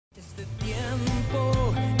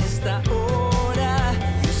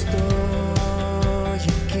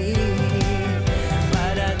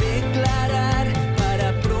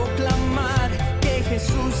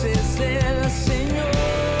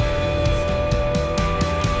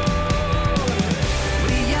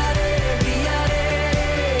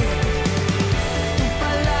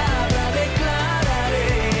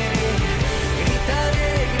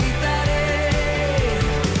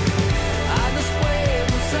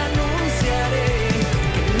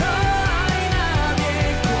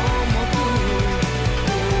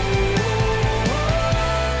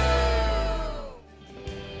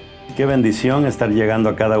Qué bendición estar llegando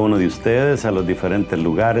a cada uno de ustedes, a los diferentes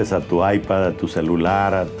lugares, a tu iPad, a tu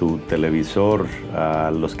celular, a tu televisor, a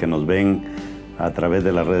los que nos ven a través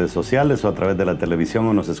de las redes sociales o a través de la televisión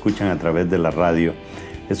o nos escuchan a través de la radio.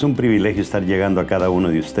 Es un privilegio estar llegando a cada uno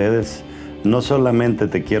de ustedes. No solamente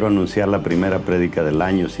te quiero anunciar la primera prédica del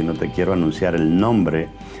año, sino te quiero anunciar el nombre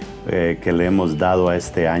que le hemos dado a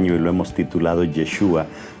este año y lo hemos titulado Yeshua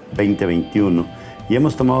 2021. Y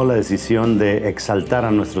hemos tomado la decisión de exaltar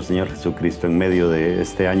a nuestro Señor Jesucristo en medio de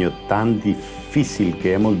este año tan difícil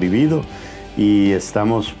que hemos vivido, y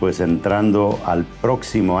estamos pues entrando al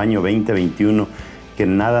próximo año 2021, que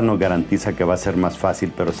nada nos garantiza que va a ser más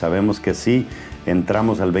fácil, pero sabemos que si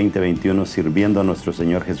entramos al 2021 sirviendo a nuestro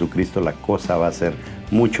Señor Jesucristo, la cosa va a ser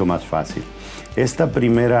mucho más fácil. Esta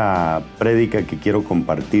primera prédica que quiero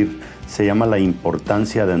compartir se llama La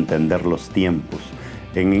importancia de entender los tiempos.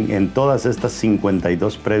 En todas estas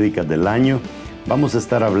 52 prédicas del año vamos a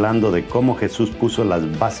estar hablando de cómo Jesús puso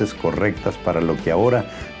las bases correctas para lo que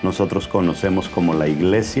ahora nosotros conocemos como la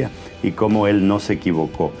iglesia y cómo Él no se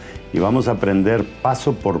equivocó. Y vamos a aprender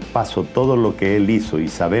paso por paso todo lo que Él hizo, y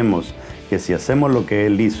sabemos que si hacemos lo que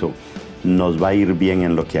Él hizo, nos va a ir bien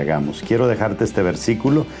en lo que hagamos. Quiero dejarte este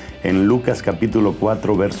versículo en Lucas capítulo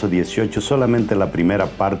 4, verso 18, solamente la primera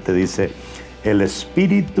parte dice: el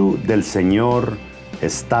Espíritu del Señor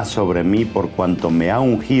está sobre mí por cuanto me ha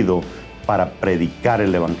ungido para predicar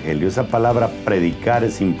el Evangelio. Esa palabra predicar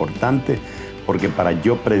es importante porque para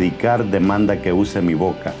yo predicar demanda que use mi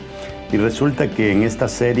boca. Y resulta que en esta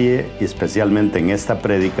serie, y especialmente en esta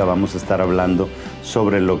prédica, vamos a estar hablando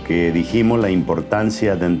sobre lo que dijimos, la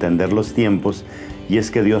importancia de entender los tiempos. Y es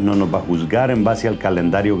que Dios no nos va a juzgar en base al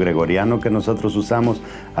calendario gregoriano que nosotros usamos,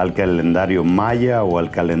 al calendario maya o al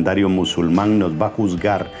calendario musulmán. Nos va a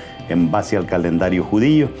juzgar en base al calendario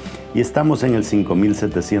judío. Y estamos en el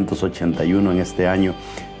 5781 en este año,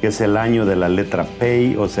 que es el año de la letra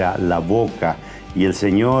Pei, o sea, la boca. Y el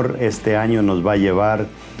Señor este año nos va a llevar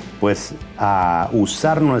pues a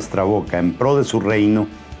usar nuestra boca en pro de su reino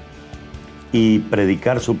y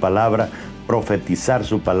predicar su palabra, profetizar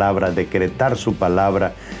su palabra, decretar su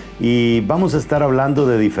palabra. Y vamos a estar hablando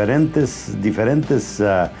de diferentes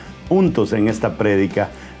puntos en esta prédica.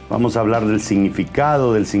 Vamos a hablar del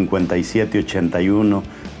significado del 5781,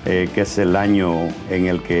 que es el año en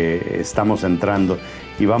el que estamos entrando.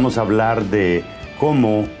 Y vamos a hablar de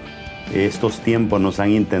cómo estos tiempos nos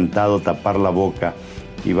han intentado tapar la boca.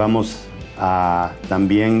 Y vamos a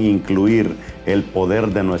también incluir el poder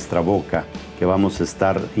de nuestra boca, que vamos a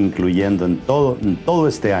estar incluyendo en todo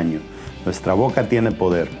este año. Nuestra boca tiene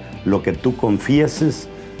poder. Lo que tú confieses,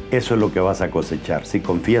 eso es lo que vas a cosechar. Si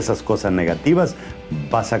confiesas cosas negativas,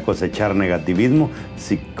 vas a cosechar negativismo.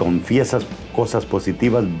 Si confiesas cosas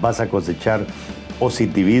positivas, vas a cosechar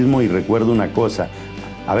positivismo. Y recuerda una cosa,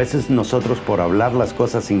 a veces nosotros por hablar las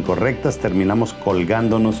cosas incorrectas terminamos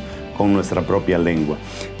colgándonos con nuestra propia lengua.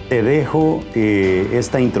 Te dejo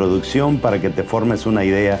esta introducción para que te formes una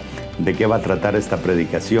idea de qué va a tratar esta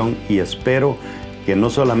predicación, y espero que no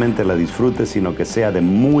solamente la disfrutes, sino que sea de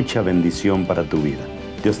mucha bendición para tu vida.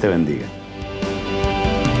 Dios te bendiga.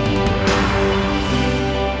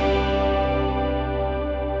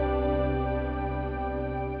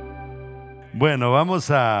 Bueno, vamos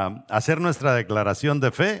a hacer nuestra declaración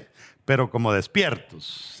de fe, pero como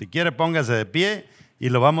despiertos. Si quiere, póngase de pie y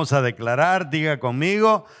lo vamos a declarar. Diga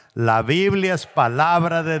conmigo: la Biblia es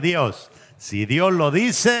palabra de Dios. Si Dios lo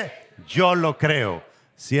dice, yo lo creo.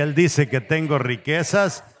 Si Él dice que tengo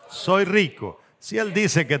riquezas, soy rico. Si Él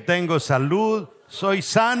dice que tengo salud, soy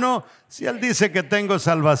sano. Si Él dice que tengo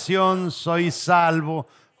salvación, soy salvo.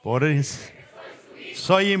 Por eso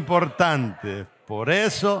soy importante. Por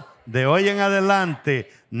eso, de hoy en adelante,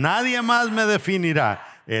 nadie más me definirá.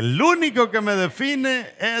 El único que me define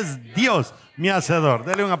es Dios, mi Hacedor.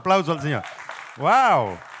 Dele un aplauso al Señor.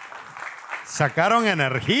 ¡Wow! Sacaron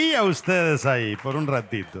energía ustedes ahí por un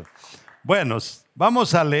ratito. Bueno,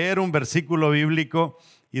 vamos a leer un versículo bíblico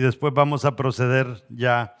y después vamos a proceder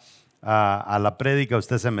ya a la prédica.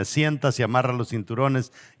 Usted se me sienta, se amarra los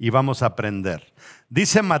cinturones y vamos a aprender.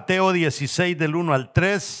 Dice Mateo 16 del 1 al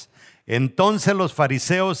 3. Entonces los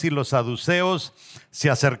fariseos y los saduceos se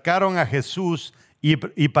acercaron a Jesús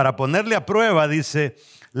y para ponerle a prueba, dice,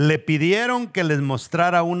 le pidieron que les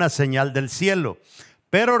mostrara una señal del cielo.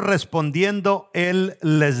 Pero respondiendo él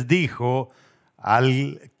les dijo: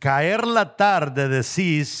 al caer la tarde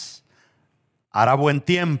decís, hará buen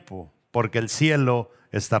tiempo, porque el cielo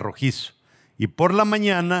está rojizo. Y por la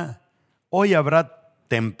mañana, hoy habrá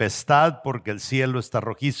tempestad, porque el cielo está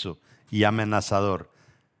rojizo y amenazador.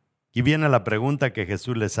 Y viene la pregunta que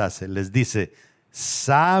Jesús les hace. Les dice: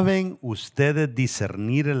 ¿Saben ustedes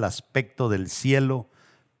discernir el aspecto del cielo,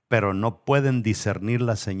 pero no pueden discernir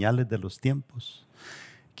las señales de los tiempos?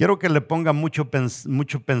 Quiero que le ponga mucho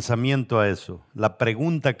pensamiento a eso, la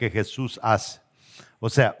pregunta que Jesús hace. O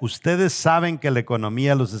sea, ustedes saben que la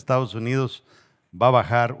economía de los Estados Unidos va a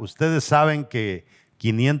bajar, ustedes saben que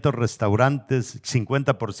 500 restaurantes,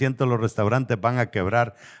 50% de los restaurantes van a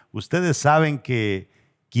quebrar, ustedes saben que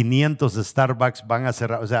 500 Starbucks van a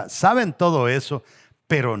cerrar, o sea, saben todo eso,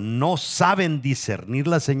 pero no saben discernir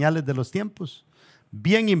las señales de los tiempos.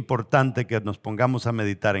 Bien importante que nos pongamos a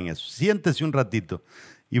meditar en eso. Siéntese un ratito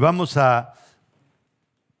y vamos a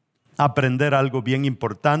aprender algo bien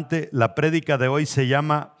importante. La prédica de hoy se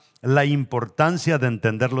llama La importancia de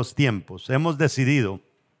entender los tiempos. Hemos decidido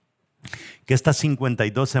que estas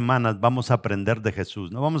 52 semanas vamos a aprender de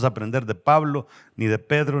Jesús. No vamos a aprender de Pablo, ni de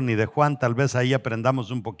Pedro, ni de Juan. Tal vez ahí aprendamos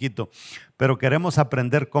un poquito, pero queremos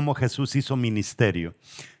aprender cómo Jesús hizo ministerio.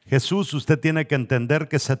 Jesús, usted tiene que entender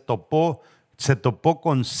que se topó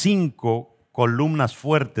con 5 columnas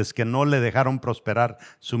fuertes que no le dejaron prosperar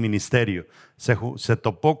su ministerio. Se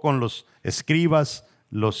topó con los escribas,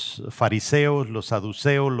 los fariseos, los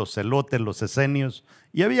saduceos, los celotes, los esenios,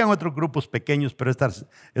 y habían otros grupos pequeños, pero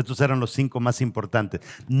estos eran los 5 más importantes.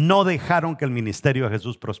 No dejaron que el ministerio de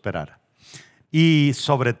Jesús prosperara. Y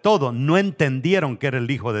sobre todo, no entendieron que era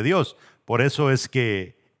el Hijo de Dios. Por eso es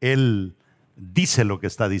que Él dice lo que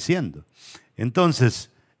está diciendo.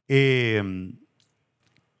 Entonces,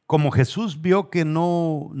 como Jesús vio que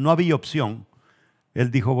no había opción,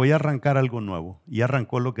 Él dijo, voy a arrancar algo nuevo. Y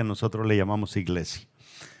arrancó lo que nosotros le llamamos iglesia.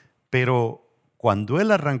 Pero cuando Él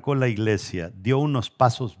arrancó la iglesia, dio unos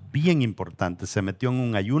pasos bien importantes. Se metió en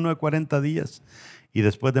un ayuno de 40 días y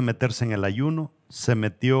después de meterse en el ayuno, se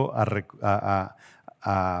metió a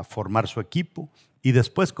formar su equipo y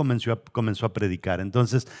después comenzó a predicar.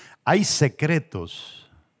 Entonces, hay secretos,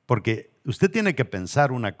 porque usted tiene que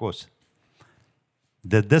pensar una cosa.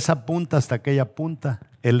 Desde esa punta hasta aquella punta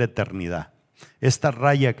es la eternidad. Esta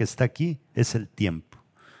raya que está aquí es el tiempo.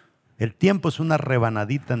 El tiempo es una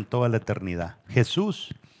rebanadita en toda la eternidad.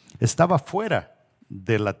 Jesús estaba fuera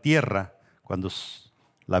de la tierra cuando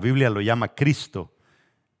la Biblia lo llama Cristo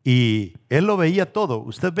y Él lo veía todo.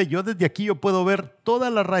 Usted ve, yo desde aquí yo puedo ver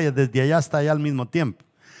todas las rayas desde allá hasta allá al mismo tiempo.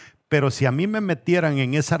 Pero si a mí me metieran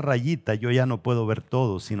en esa rayita, yo ya no puedo ver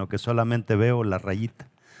todo, sino que solamente veo la rayita.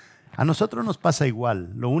 A nosotros nos pasa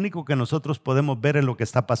igual. Lo único que nosotros podemos ver es lo que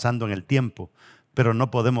está pasando en el tiempo, pero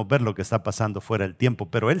no podemos ver lo que está pasando fuera del tiempo.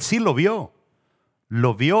 Pero Él sí lo vio.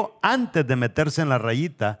 Lo vio antes de meterse en la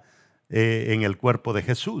rayita en el cuerpo de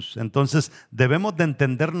Jesús. Entonces debemos de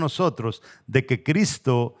entender nosotros de que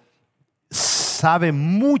Cristo sabe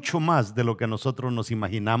mucho más de lo que nosotros nos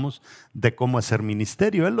imaginamos de cómo hacer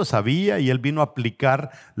ministerio. Él lo sabía y Él vino a aplicar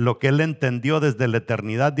lo que Él entendió desde la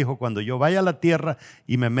eternidad. Dijo, cuando yo vaya a la tierra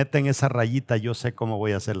y me meta en esa rayita, yo sé cómo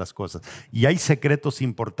voy a hacer las cosas. Y hay secretos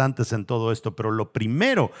importantes en todo esto, pero lo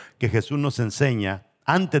primero que Jesús nos enseña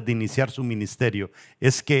antes de iniciar su ministerio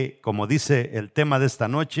es que, como dice el tema de esta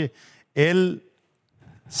noche, Él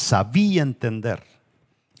sabía entender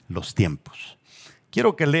los tiempos.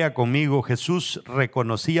 Quiero que lea conmigo. Jesús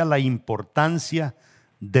reconocía la importancia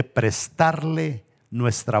de prestarle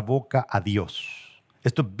nuestra boca a Dios.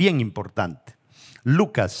 Esto es bien importante.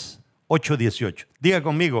 Lucas 8:18. Diga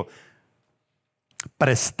conmigo,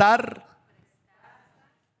 prestar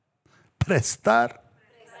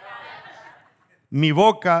mi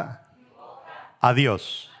boca a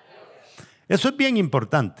Dios. Eso es bien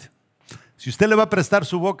importante. Si usted le va a prestar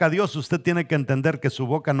su boca a Dios, usted tiene que entender que su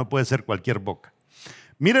boca no puede ser cualquier boca.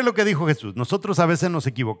 Mire lo que dijo Jesús. Nosotros a veces nos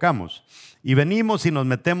equivocamos y venimos y nos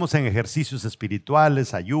metemos en ejercicios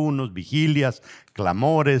espirituales, ayunos, vigilias,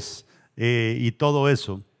 clamores y todo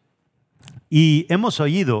eso. Y hemos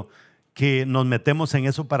oído que nos metemos en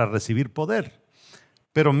eso para recibir poder.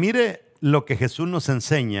 Pero mire lo que Jesús nos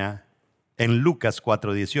enseña en Lucas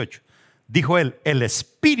 4:18. Dijo Él, el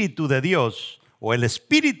Espíritu de Dios o el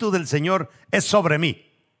Espíritu del Señor es sobre mí.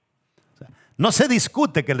 O sea, no se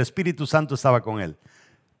discute que el Espíritu Santo estaba con Él.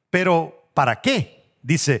 Pero ¿para qué?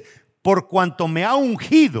 Dice, por cuanto me ha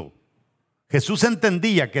ungido. Jesús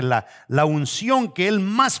entendía que la unción que Él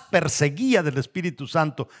más perseguía del Espíritu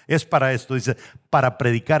Santo es para esto. Dice, para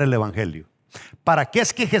predicar el Evangelio. ¿Para qué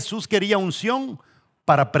es que Jesús quería unción?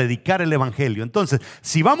 Para predicar el Evangelio. Entonces,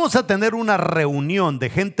 si vamos a tener una reunión de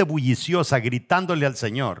gente bulliciosa gritándole al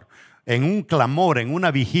Señor en un clamor, en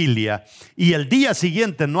una vigilia, y el día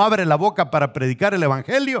siguiente no abre la boca para predicar el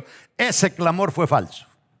Evangelio, ese clamor fue falso.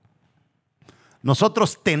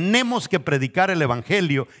 Nosotros tenemos que predicar el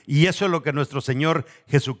evangelio y eso es lo que nuestro Señor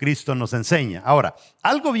Jesucristo nos enseña. Ahora,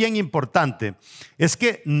 algo bien importante es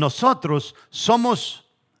que nosotros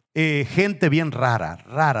somos gente bien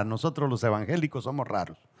rara. Nosotros los evangélicos somos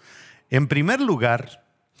raros. En primer lugar,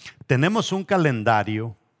 tenemos un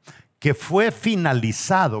calendario que fue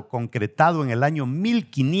finalizado, concretado en el año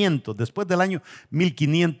 1500, después del año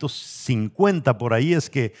 1550, por ahí es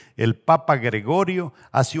que el Papa Gregorio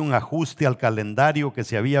hace un ajuste al calendario que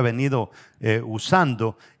se había venido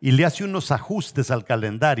usando y le hace unos ajustes al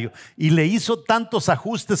calendario y le hizo tantos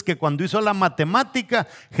ajustes que cuando hizo la matemática,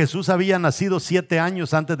 Jesús había nacido 7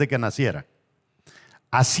 años antes de que naciera.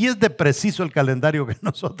 Así es de preciso el calendario que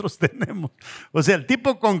nosotros tenemos. O sea, el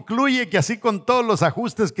tipo concluye que así con todos los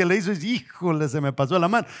ajustes que le hizo, dice, híjole, se me pasó la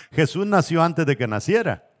mano. Jesús nació antes de que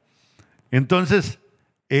naciera. Entonces,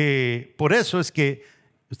 por eso es que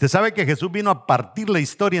usted sabe que Jesús vino a partir la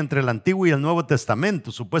historia entre el Antiguo y el Nuevo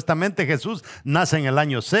Testamento. Supuestamente Jesús nace en el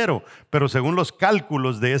año 0, pero según los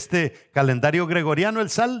cálculos de este calendario gregoriano, el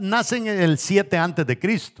nace en el 7 antes de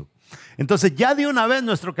Cristo. Entonces, ya de una vez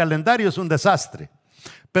nuestro calendario es un desastre.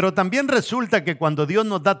 Pero también resulta que cuando Dios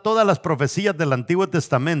nos da todas las profecías del Antiguo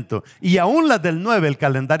Testamento y aún las del Nuevo, el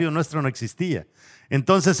calendario nuestro no existía.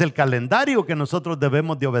 Entonces el calendario que nosotros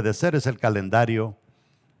debemos de obedecer es el calendario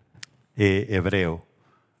hebreo.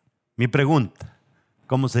 Mi pregunta,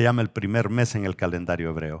 ¿cómo se llama el primer mes en el calendario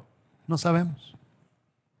hebreo? No sabemos.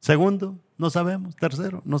 Segundo, no sabemos.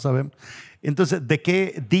 Tercero, no sabemos. Entonces, ¿de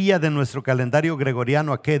qué día de nuestro calendario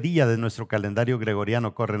gregoriano a qué día de nuestro calendario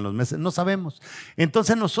gregoriano corren los meses? No sabemos.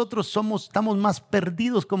 Entonces nosotros estamos más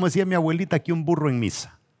perdidos, como decía mi abuelita, que un burro en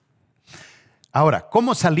misa. Ahora,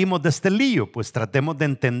 ¿cómo salimos de este lío? Pues tratemos de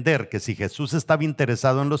entender que si Jesús estaba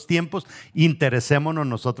interesado en los tiempos, interesémonos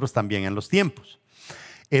nosotros también en los tiempos.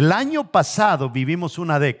 El año pasado vivimos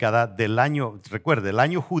una década del año, recuerde, el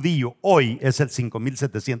año judío hoy es el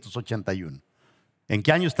 5781. ¿En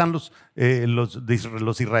qué año están los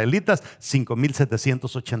israelitas?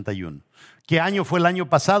 5781. ¿Qué año fue el año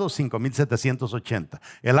pasado? 5780.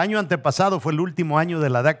 El año antepasado fue el último año de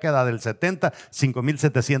la década del 70,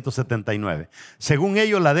 5779. Según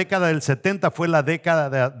ellos, la década del 70 fue la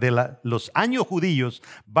década de los años judíos,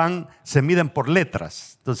 se miden por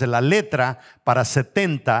letras. Entonces la letra para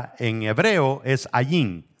 70 en hebreo es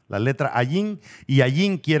ayin, la letra ayin, y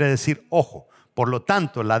ayin quiere decir ojo. Por lo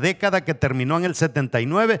tanto, la década que terminó en el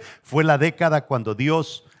 79 fue la década cuando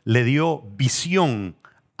Dios le dio visión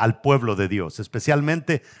al pueblo de Dios,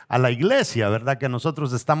 especialmente a la iglesia, ¿verdad? Que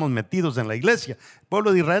nosotros estamos metidos en la iglesia. El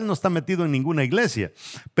pueblo de Israel no está metido en ninguna iglesia.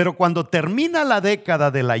 Pero cuando termina la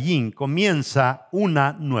década del Ayin, comienza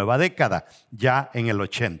una nueva década, ya en el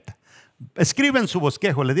 80. Escriba en su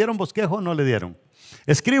bosquejo. ¿Le dieron bosquejo o no le dieron?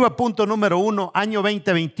 Escriba punto número 1, año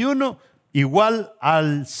 2021. Igual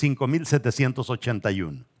al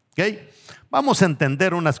 5781. ¿Okay? Vamos a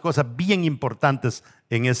entender unas cosas bien importantes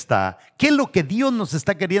en esta. ¿Qué es lo que Dios nos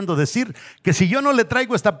está queriendo decir? Que si yo no le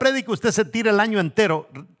traigo esta prédica, usted se tira el año entero.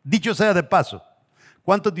 Dicho sea de paso,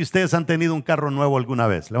 ¿cuántos de ustedes han tenido un carro nuevo alguna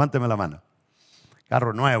vez? Levánteme la mano.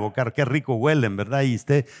 Carro nuevo, qué rico huelen, ¿verdad? Y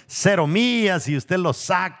usted 0 millas y usted lo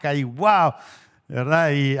saca y wow,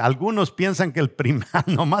 ¿verdad? Y algunos piensan que el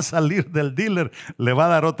nomás salir del dealer le va a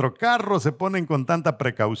dar otro carro, se ponen con tanta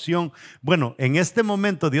precaución. Bueno, en este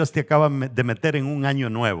momento Dios te acaba de meter en un año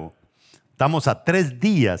nuevo. Estamos a 3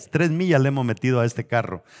 días, 3 millas le hemos metido a este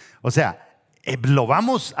carro. O sea, lo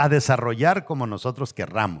vamos a desarrollar como nosotros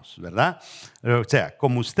querramos, ¿verdad? O sea,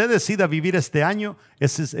 como usted decida vivir este año,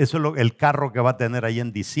 eso es el carro que va a tener ahí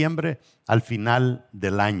en diciembre al final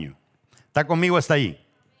del año. ¿Está conmigo hasta ahí?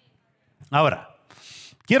 Ahora,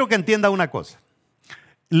 quiero que entienda una cosa.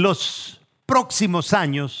 Los próximos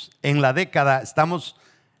años, en la década,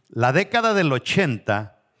 la década del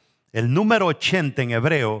 80, el número 80 en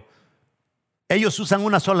hebreo, ellos usan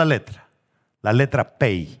una sola letra, la letra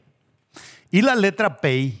Pei. Y la letra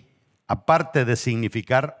Pei, aparte de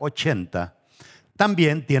significar 80,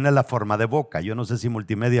 también tiene la forma de boca. Yo no sé si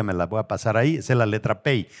multimedia me la voy a pasar ahí, esa es la letra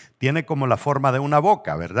Pei. Tiene como la forma de una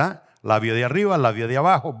boca, ¿verdad? Labio de arriba, labio de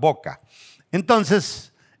abajo, boca.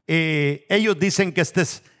 Entonces, ellos dicen que esta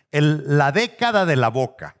es la década de la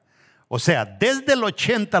boca. O sea, desde el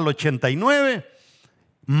 80 al 89,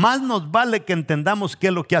 más nos vale que entendamos qué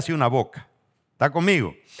es lo que hace una boca. ¿Está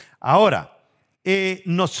conmigo? Ahora,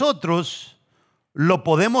 nosotros lo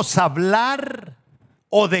podemos hablar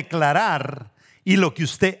o declarar, y lo que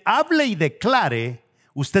usted hable y declare,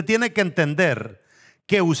 usted tiene que entender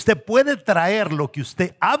que usted puede traer lo que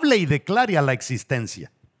usted hable y declare a la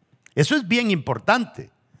existencia. Eso es bien importante.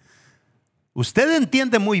 Usted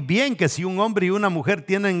entiende muy bien que si un hombre y una mujer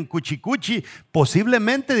tienen cuchicuchi,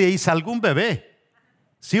 posiblemente de ahí salga un bebé.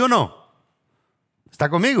 ¿Sí o no? ¿Está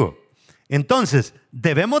conmigo? Entonces,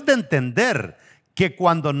 debemos de entender que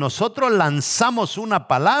cuando nosotros lanzamos una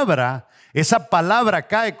palabra, esa palabra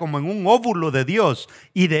cae como en un óvulo de Dios,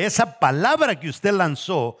 y de esa palabra que usted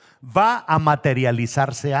lanzó va a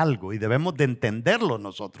materializarse algo, y debemos de entenderlo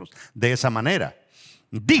nosotros de esa manera.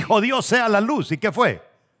 Dijo Dios sea la luz, ¿y qué fue?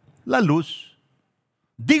 La luz.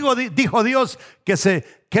 Dijo Dios que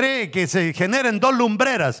se cree que se generen dos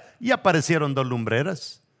lumbreras, y aparecieron dos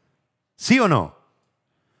lumbreras. ¿Sí o no?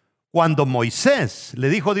 Cuando Moisés le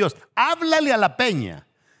dijo a Dios, háblale a la peña,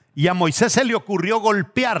 y a Moisés se le ocurrió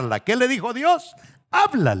golpearla, ¿qué le dijo Dios?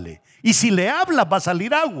 Háblale, y si le hablas va a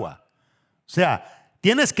salir agua. O sea,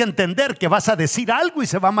 tienes que entender que vas a decir algo y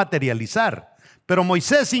se va a materializar. Pero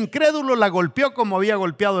Moisés, incrédulo, la golpeó como había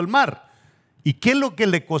golpeado el mar. ¿Y qué es lo que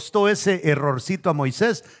le costó ese errorcito a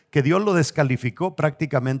Moisés? Que Dios lo descalificó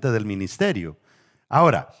prácticamente del ministerio.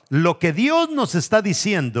 Ahora, lo que Dios nos está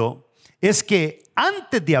diciendo es que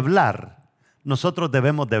antes de hablar, nosotros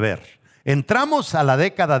debemos de ver. Entramos a la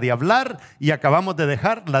década de hablar y acabamos de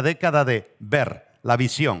dejar la década de ver, la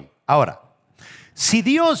visión. Ahora, si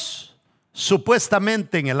Dios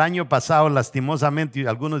supuestamente en el año pasado, lastimosamente, y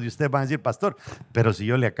algunos de ustedes van a decir, pastor, pero si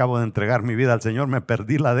yo le acabo de entregar mi vida al Señor, me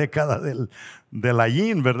perdí la década del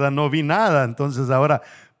ayín, ¿verdad? No vi nada. Entonces ahora,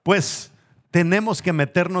 pues tenemos que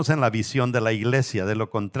meternos en la visión de la iglesia. De lo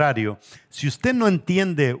contrario, si usted no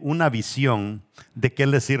entiende una visión, ¿de qué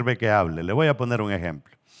le sirve que hable? Le voy a poner un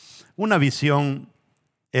ejemplo. Una visión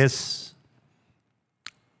es,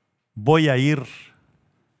 voy a ir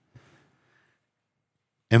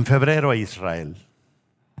en febrero a Israel.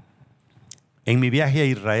 En mi viaje a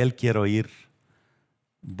Israel quiero ir.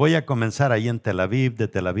 Voy a comenzar ahí en Tel Aviv. De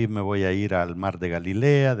Tel Aviv me voy a ir al mar de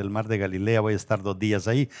Galilea. Del mar de Galilea voy a estar 2 días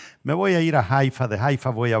ahí. Me voy a ir a Haifa. De Haifa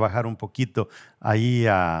voy a bajar un poquito ahí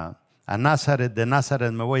a Nazaret. De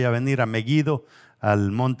Nazaret me voy a venir a Megiddo,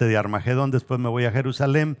 al monte de Armagedón. Después me voy a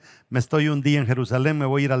Jerusalén. Me estoy un día en Jerusalén. Me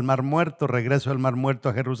voy a ir al Mar Muerto. Regreso al Mar Muerto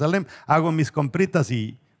a Jerusalén. Hago mis compritas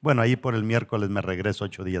y bueno, ahí por el miércoles me regreso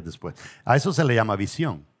 8 días después. A eso se le llama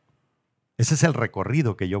visión. Ese es el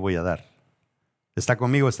recorrido que yo voy a dar. ¿Está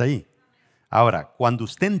conmigo? ¿Está ahí? Ahora, cuando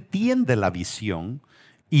usted entiende la visión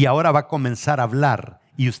y ahora va a comenzar a hablar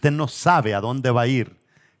y usted no sabe a dónde va a ir,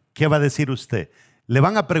 ¿qué va a decir usted? Le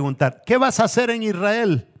van a preguntar, ¿qué vas a hacer en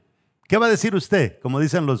Israel? ¿Qué va a decir usted? Como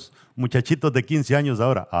dicen los muchachitos de 15 años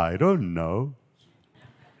ahora, I don't know.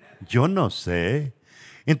 Yo no sé.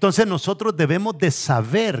 Entonces nosotros debemos de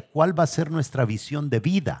saber cuál va a ser nuestra visión de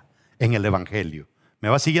vida en el Evangelio. ¿Me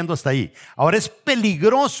va siguiendo hasta ahí? Ahora es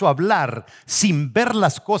peligroso hablar sin ver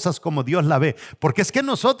las cosas como Dios la ve, porque es que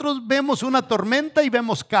nosotros vemos una tormenta y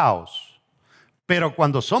vemos caos. Pero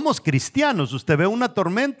cuando somos cristianos, usted ve una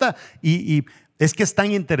tormenta y es que es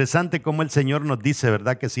tan interesante como el Señor nos dice,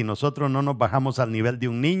 ¿verdad? Que si nosotros no nos bajamos al nivel de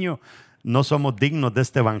un niño, no somos dignos de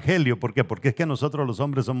este evangelio. ¿Por qué? Porque es que nosotros los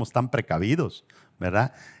hombres somos tan precavidos,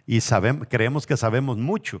 ¿verdad? Y creemos que sabemos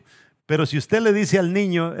mucho. Pero si usted le dice al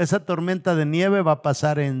niño, esa tormenta de nieve va a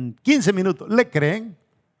pasar en 15 minutos, ¿le creen?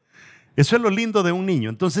 Eso es lo lindo de un niño.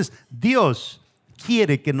 Entonces, Dios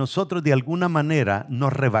quiere que nosotros de alguna manera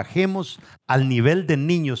nos rebajemos al nivel de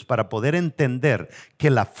niños para poder entender que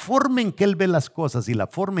la forma en que Él ve las cosas y la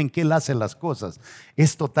forma en que Él hace las cosas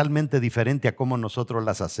es totalmente diferente a cómo nosotros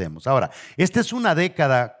las hacemos. Ahora, esta es una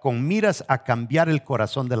década con miras a cambiar el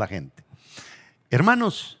corazón de la gente.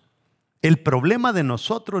 Hermanos, el problema de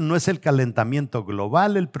nosotros no es el calentamiento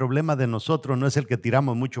global, el problema de nosotros no es el que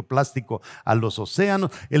tiramos mucho plástico a los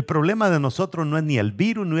océanos, el problema de nosotros no es ni el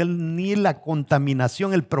virus, ni la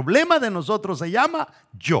contaminación, el problema de nosotros se llama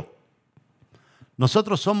yo.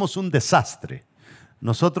 Nosotros somos un desastre,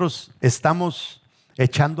 nosotros estamos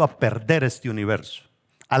echando a perder este universo,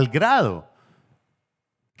 al grado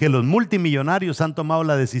que los multimillonarios han tomado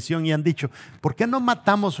la decisión y han dicho, ¿por qué no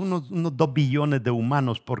matamos unos 2 billones de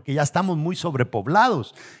humanos? Porque ya estamos muy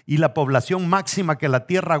sobrepoblados y la población máxima que la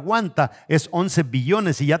Tierra aguanta es 11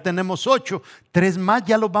 billones y ya tenemos 8, 3 más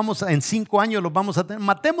ya los vamos en 5 años los vamos a tener.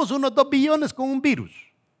 Matemos unos 2 billones con un virus.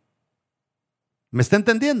 ¿Me está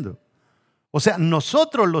entendiendo? O sea,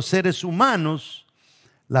 nosotros los seres humanos,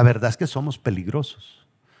 la verdad es que somos peligrosos,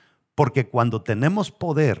 porque cuando tenemos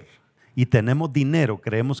poder y tenemos dinero,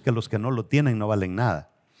 creemos que los que no lo tienen no valen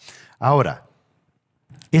nada. Ahora,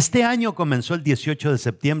 este año comenzó el 18 de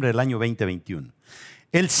septiembre del año 2021.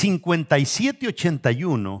 El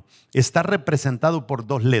 5781 está representado por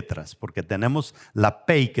 2 letras, porque tenemos la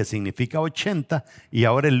Pei, que significa 80, y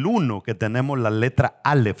ahora el 1, que tenemos la letra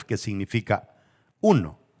Aleph, que significa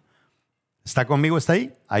 1. ¿Está conmigo? ¿Está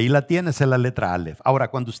ahí? Ahí la tienes, es la letra Aleph. Ahora,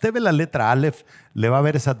 cuando usted ve la letra Aleph, le va a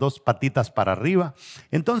ver esas dos patitas para arriba.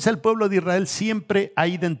 Entonces el pueblo de Israel siempre ha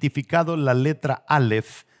identificado la letra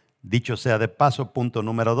Aleph. Dicho sea de paso, punto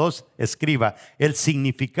número 2, escriba el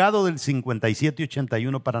significado del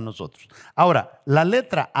 5781 para nosotros. Ahora, la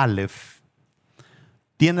letra Aleph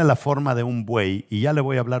tiene la forma de un buey, y ya le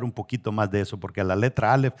voy a hablar un poquito más de eso, porque la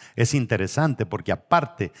letra Aleph es interesante, porque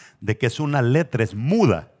aparte de que es una letra, es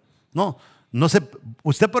muda. No sé,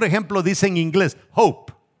 usted por ejemplo dice en inglés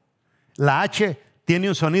hope, la H tiene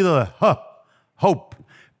un sonido de hope,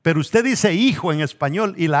 pero usted dice hijo en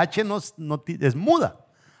español y la H no es muda.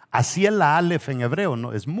 Así es la Aleph en hebreo,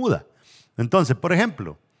 no es muda. Entonces, por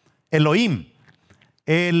ejemplo, Elohim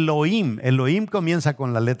comienza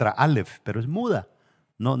con la letra Aleph, pero es muda,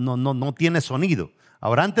 no tiene sonido.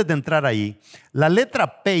 Ahora, antes de entrar ahí, la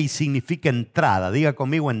letra Pei significa entrada. Diga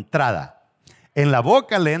conmigo, entrada. En la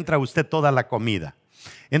boca le entra a usted toda la comida.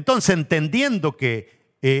 Entonces, entendiendo que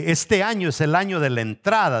este año es el año de la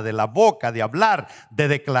entrada, de la boca, de hablar, de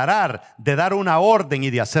declarar, de dar una orden y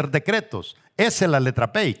de hacer decretos. Esa es la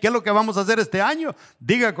letra P. ¿Qué es lo que vamos a hacer este año?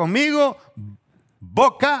 Diga conmigo,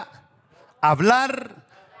 boca, hablar,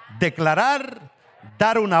 declarar,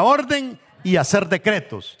 dar una orden y hacer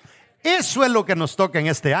decretos. Eso es lo que nos toca en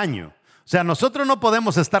este año. O sea, nosotros no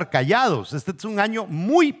podemos estar callados. Este es un año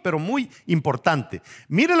muy, pero muy importante.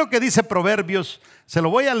 Mire lo que dice Proverbios. Se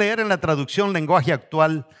lo voy a leer en la traducción lenguaje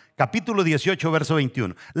actual, capítulo 18, verso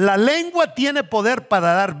 21. La lengua tiene poder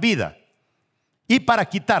para dar vida y para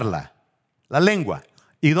quitarla. La lengua.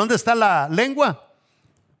 ¿Y dónde está la lengua?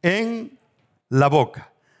 En la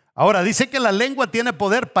boca. Ahora, dice que la lengua tiene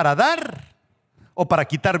poder para dar o para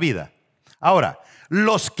quitar vida. Ahora,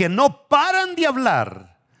 los que no paran de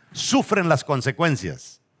hablar sufren las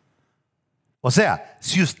consecuencias. O sea,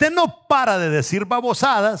 si usted no para de decir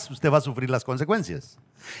babosadas, usted va a sufrir las consecuencias.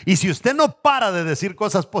 Y si usted no para de decir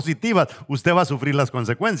cosas positivas, usted va a sufrir las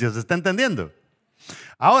consecuencias. ¿Está entendiendo?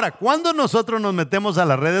 Ahora, cuando nosotros nos metemos a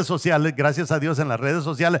las redes sociales, gracias a Dios en las redes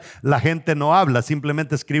sociales la gente no habla,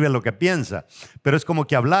 simplemente escribe lo que piensa. Pero es como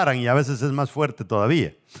que hablaran y a veces es más fuerte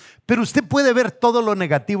todavía. Pero usted puede ver todo lo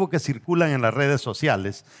negativo que circulan en las redes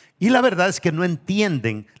sociales y la verdad es que no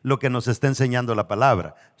entienden lo que nos está enseñando la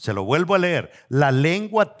palabra. Se lo vuelvo a leer. La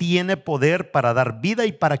lengua tiene poder para dar vida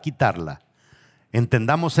y para quitarla.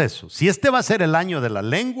 Entendamos eso. Si este va a ser el año de la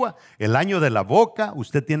lengua, el año de la boca,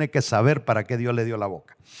 usted tiene que saber para qué Dios le dio la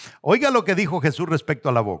boca. Oiga lo que dijo Jesús respecto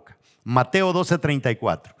a la boca. Mateo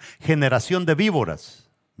 12:34. Generación de víboras.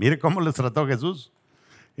 Mire cómo les trató Jesús.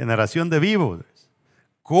 Generación de víboras.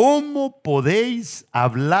 ¿Cómo podéis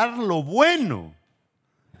hablar lo bueno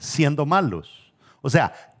siendo malos? O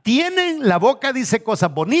sea, tienen la boca, dice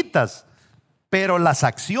cosas bonitas, pero las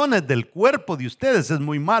acciones del cuerpo de ustedes es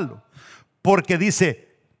muy malo. Porque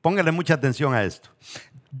dice, póngale mucha atención a esto,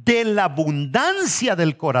 de la abundancia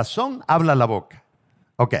del corazón habla la boca.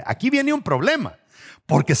 Ok, aquí viene un problema.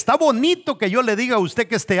 Porque está bonito que yo le diga a usted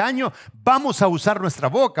que este año vamos a usar nuestra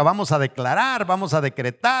boca, vamos a declarar, vamos a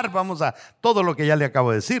decretar, vamos a todo lo que ya le acabo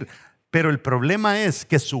de decir. Pero el problema es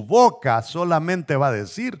que su boca solamente va a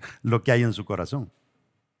decir lo que hay en su corazón.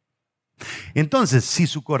 Entonces, si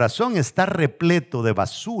su corazón está repleto de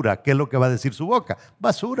basura, ¿qué es lo que va a decir su boca?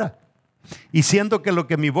 Basura. Y siendo que lo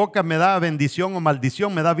que mi boca me da bendición o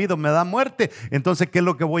maldición, me da vida o me da muerte, entonces ¿qué es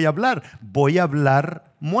lo que voy a hablar? Voy a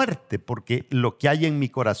hablar muerte, porque lo que hay en mi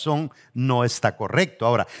corazón no está correcto.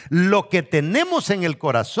 Ahora, lo que tenemos en el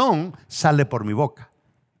corazón sale por mi boca.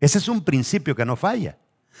 Ese es un principio que no falla.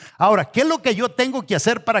 Ahora, ¿qué es lo que yo tengo que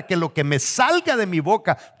hacer para que lo que me salga de mi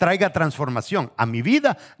boca traiga transformación a mi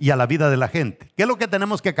vida y a la vida de la gente? ¿Qué es lo que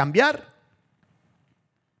tenemos que cambiar?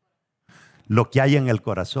 Lo que hay en el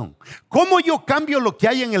corazón. ¿Cómo yo cambio lo que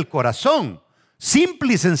hay en el corazón?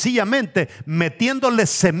 Simple y sencillamente metiéndole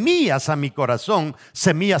semillas a mi corazón,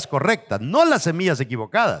 semillas correctas, no las semillas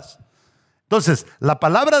equivocadas. Entonces, la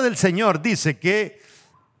palabra del Señor dice que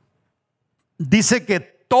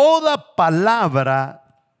toda palabra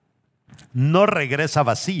no regresa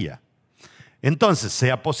vacía. Entonces,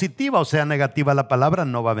 sea positiva o sea negativa la palabra,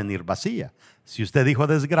 no va a venir vacía. Si usted dijo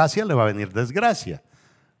desgracia, le va a venir desgracia.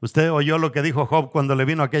 Usted oyó lo que dijo Job cuando le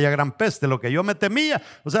vino aquella gran peste, lo que yo me temía,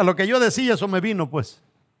 o sea, lo que yo decía, eso me vino pues.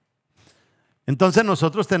 Entonces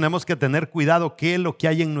nosotros tenemos que tener cuidado qué es lo que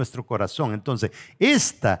hay en nuestro corazón. Entonces,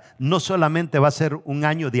 esta no solamente va a ser un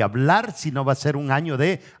año de hablar, sino va a ser un año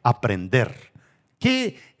de aprender.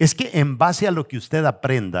 Es que en base a lo que usted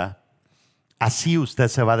aprenda, así usted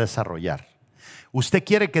se va a desarrollar. ¿Usted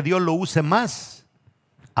quiere que Dios lo use más?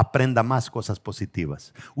 Aprenda más cosas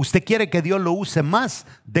positivas. ¿Usted quiere que Dios lo use más?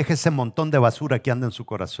 Deje ese montón de basura que anda en su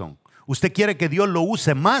corazón. Usted quiere que Dios lo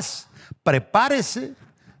use más, prepárese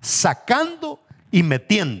sacando y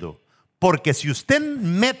metiendo. Porque si usted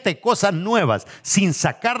mete cosas nuevas sin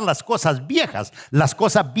sacar las cosas viejas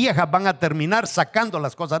van a terminar sacando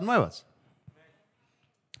las cosas nuevas.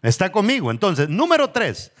 ¿Está conmigo? Entonces, número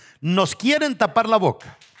 3, nos quieren tapar la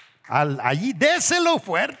boca. Allí, déselo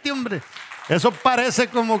fuerte, hombre. Eso parece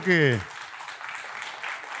como que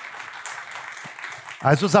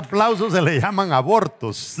a esos aplausos se le llaman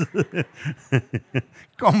abortos.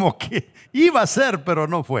 Como que iba a ser, pero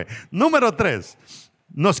no fue. Número 3,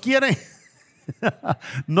 nos quieren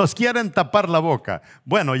tapar la boca.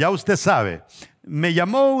 Bueno, ya usted sabe. Me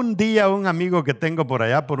llamó un día un amigo que tengo por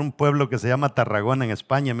allá, por un pueblo que se llama Tarragona en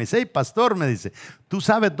España. Me dice: hey, pastor, me dice, ¿tú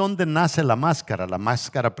sabes dónde nace la máscara? La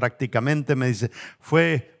máscara prácticamente, me dice,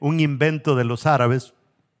 fue un invento de los árabes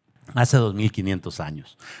hace 2500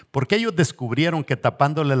 años. Porque ellos descubrieron que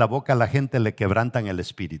tapándole la boca a la gente le quebrantan el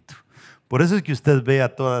espíritu. Por eso es que usted ve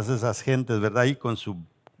a todas esas gentes, ¿verdad? Ahí con su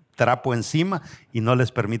trapo encima y no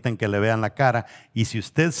les permiten que le vean la cara. Y si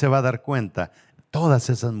usted se va a dar cuenta, todas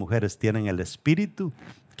esas mujeres tienen el espíritu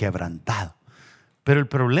quebrantado. Pero el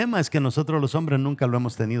problema es que nosotros los hombres nunca lo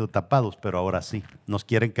hemos tenido tapados, pero ahora sí, nos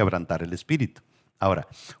quieren quebrantar el espíritu. Ahora,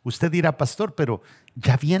 usted dirá: pastor, pero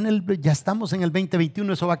ya estamos en el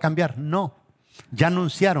 2021, ¿eso va a cambiar? No. Ya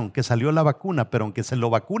anunciaron que salió la vacuna, pero aunque se lo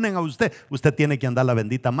vacunen a usted, usted tiene que andar la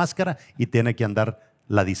bendita máscara y tiene que andar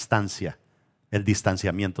la distancia, el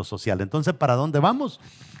distanciamiento social. Entonces, ¿para dónde vamos?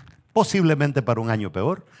 Posiblemente para un año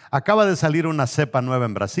peor. Acaba de salir una cepa nueva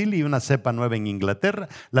en Brasil y una cepa nueva en Inglaterra.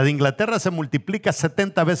 La de Inglaterra se multiplica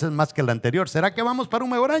 70 veces más que la anterior. ¿Será que vamos para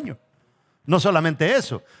un mejor año? No solamente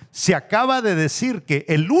eso, se acaba de decir que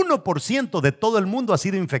el 1% de todo el mundo ha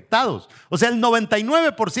sido infectados. O sea, el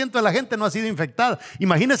 99% de la gente no ha sido infectada.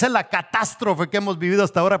 Imagínense la catástrofe que hemos vivido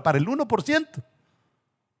hasta ahora para el 1%.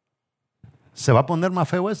 ¿Se va a poner más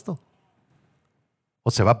feo esto? ¿O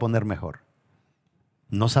se va a poner mejor?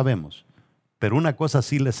 No sabemos. Pero una cosa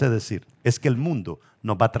sí les sé decir, es que el mundo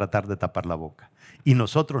nos va a tratar de tapar la boca. Y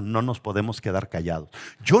nosotros no nos podemos quedar callados.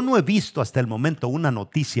 Yo no he visto hasta el momento una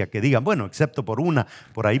noticia que digan, bueno, excepto por una,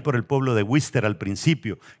 por ahí por el pueblo de Worcester al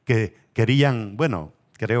principio, que querían, bueno,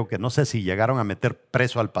 creo que no sé si llegaron a meter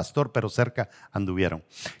preso al pastor, pero cerca anduvieron.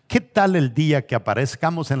 ¿Qué tal el día que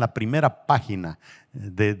aparezcamos en la primera página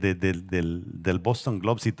del Boston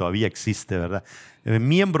Globe, si todavía existe, ¿verdad?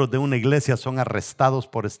 Miembros de una iglesia son arrestados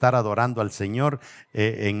por estar adorando al Señor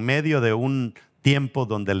en medio de un tiempo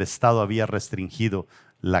donde el Estado había restringido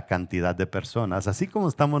la cantidad de personas. Así como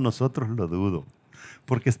estamos nosotros, lo dudo,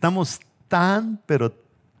 porque estamos pero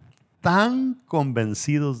tan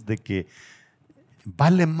convencidos de que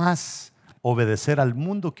vale más obedecer al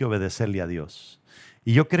mundo que obedecerle a Dios.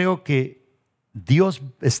 Y yo creo que Dios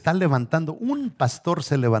está levantando. Un pastor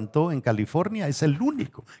se levantó en California, es el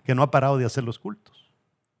único que no ha parado de hacer los cultos.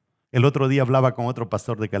 El otro día hablaba con otro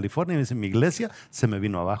pastor de California y me dice: mi iglesia se me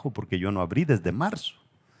vino abajo porque yo no abrí desde marzo.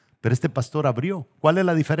 Pero este pastor abrió. ¿Cuál es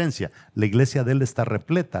la diferencia? La iglesia de él está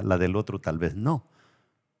repleta, la del otro tal vez no.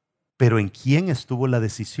 Pero ¿en quién estuvo la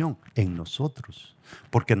decisión? En nosotros.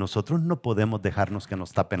 Porque nosotros no podemos dejarnos que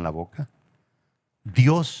nos tapen la boca.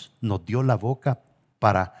 Dios nos dio la boca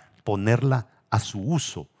para ponerla a su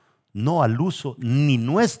uso, no al uso ni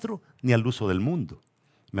nuestro ni al uso del mundo.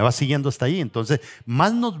 ¿Me va siguiendo hasta ahí? Entonces,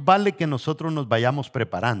 más nos vale que nosotros nos vayamos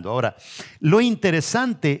preparando. Ahora, lo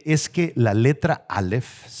interesante es que la letra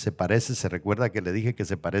Aleph se recuerda que le dije que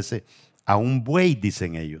se parece a un buey,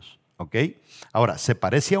 dicen ellos. ¿Ok? Ahora, se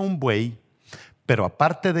parece a un buey, pero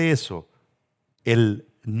aparte de eso, el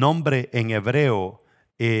nombre en hebreo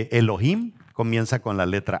Elohim comienza con la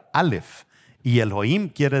letra Aleph. Y Elohim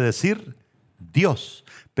quiere decir Dios.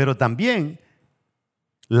 Pero también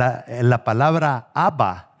la palabra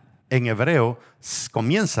Abba en hebreo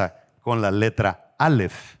comienza con la letra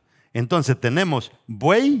Aleph. Entonces tenemos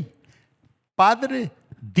buey, padre,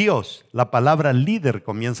 Dios. La palabra líder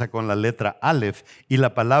comienza con la letra Aleph y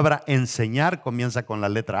la palabra enseñar comienza con la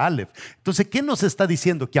letra Aleph. Entonces, ¿qué nos está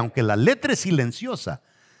diciendo? Que aunque la letra es silenciosa,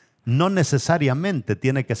 no necesariamente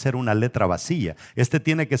tiene que ser una letra vacía.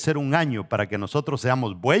 Tiene que ser un año para que nosotros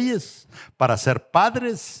seamos bueyes, para ser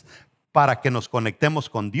padres, para que nos conectemos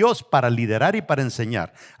con Dios, para liderar y para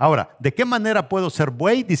enseñar. Ahora, ¿de qué manera puedo ser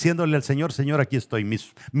buey? Diciéndole al Señor: Señor, aquí estoy,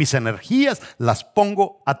 mis energías las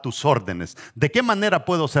pongo a tus órdenes. ¿De qué manera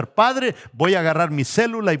puedo ser padre? Voy a agarrar mi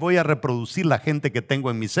célula y voy a reproducir la gente que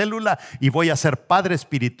tengo en mi célula y voy a ser padre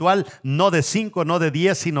espiritual, no de 5, no de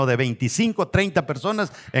 10, sino de 25, 30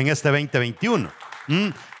 personas en este 2021.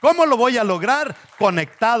 ¿Cómo lo voy a lograr?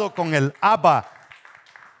 Conectado con el Abba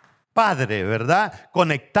Padre, ¿verdad?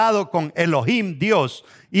 Conectado con Elohim, Dios.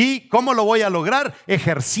 ¿Y cómo lo voy a lograr?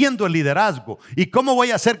 Ejerciendo el liderazgo. ¿Y cómo voy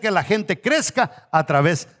a hacer que la gente crezca? A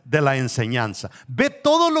través de la enseñanza. ¿Ve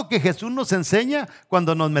todo lo que Jesús nos enseña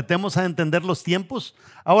cuando nos metemos a entender los tiempos?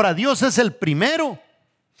 Ahora, Dios es el primero.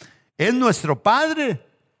 Es nuestro Padre.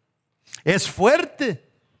 Es fuerte.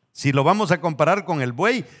 Si lo vamos a comparar con el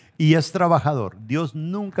buey, y es trabajador. Dios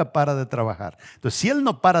nunca para de trabajar. Entonces, si Él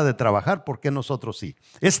no para de trabajar, ¿por qué nosotros sí?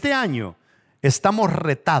 Este año estamos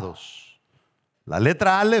retados. La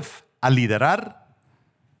letra Aleph a liderar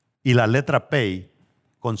y la letra Pei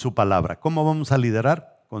con su palabra. ¿Cómo vamos a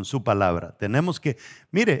liderar? Con su palabra. Tenemos que,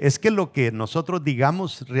 mire, es que lo que nosotros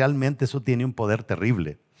digamos realmente eso tiene un poder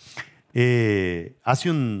terrible.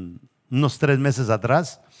 Hace unos 3 meses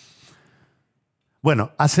atrás,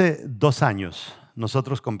 bueno, hace 2 años,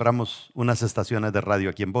 nosotros compramos unas estaciones de radio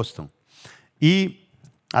aquí en Boston. Y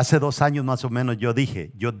hace 2 años más o menos yo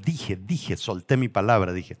dije, solté mi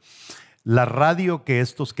palabra, dije, la radio que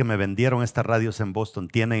estos que me vendieron estas radios en Boston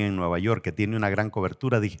tienen en Nueva York, que tiene una gran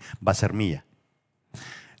cobertura, dije, va a ser mía.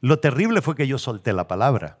 Lo terrible fue que yo solté la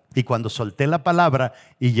palabra. Y cuando solté la palabra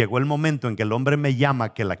y llegó el momento en que el hombre me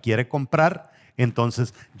llama que la quiere comprar,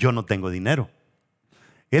 entonces yo no tengo dinero.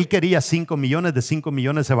 Él quería 5 millones, de 5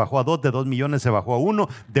 millones se bajó a 2, de 2 millones se bajó a 1,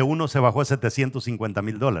 de 1 se bajó a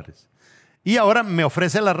 $750,000. Y ahora me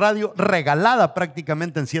ofrece la radio regalada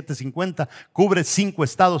prácticamente en $750, cubre 5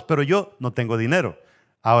 estados, pero yo no tengo dinero.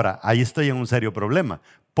 Ahora, ahí estoy en un serio problema,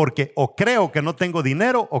 porque o creo que no tengo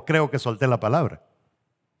dinero o creo que solté la palabra.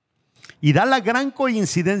 Y da la gran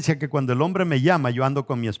coincidencia que cuando el hombre me llama, yo ando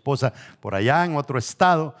con mi esposa por allá en otro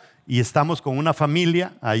estado, y estamos con una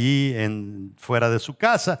familia allí fuera de su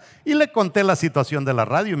casa y le conté la situación de la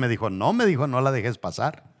radio y me dijo, no la dejes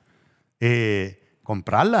pasar,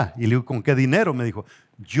 comprala. Y le digo, ¿con qué dinero? Me dijo,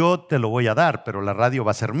 yo te lo voy a dar, pero la radio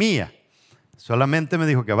va a ser mía. Solamente me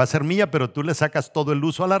dijo que va a ser mía, pero tú le sacas todo el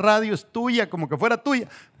uso a la radio, es tuya, como que fuera tuya,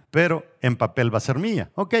 pero en papel va a ser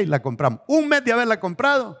mía. Ok, la compramos. 1 mes de haberla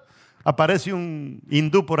comprado, aparece un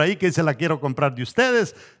hindú por ahí que dice, la quiero comprar de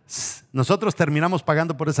ustedes. Nosotros terminamos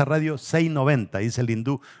pagando por esa radio $6.90. Dice el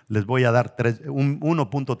hindú, les voy a dar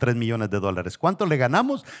 $1.3 millones. ¿Cuánto le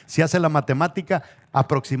ganamos? Si hace la matemática,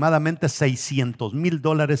 aproximadamente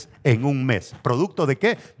 $600,000 en un mes. ¿Producto de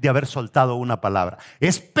qué? De haber soltado una palabra.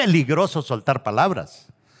 Es peligroso soltar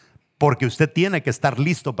palabras, porque usted tiene que estar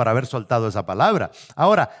listo para haber soltado esa palabra.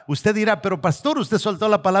 Ahora, usted dirá, pero pastor, usted soltó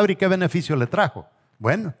la palabra y ¿qué beneficio le trajo?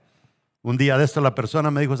 Bueno, un día de esto la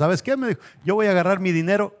persona me dijo, ¿sabes qué? Me dijo, yo voy a agarrar mi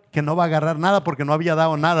dinero, que no va a agarrar nada porque no había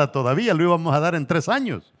dado nada todavía, lo íbamos a dar en 3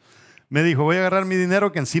 años. Me dijo, voy a agarrar mi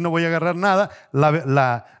dinero, que en sí no voy a agarrar nada.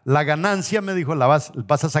 La ganancia, me dijo, vas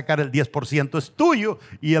a sacar el 10%, es tuyo,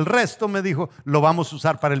 y el resto, me dijo, lo vamos a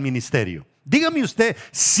usar para el ministerio. Dígame usted,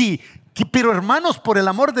 sí, pero hermanos, por el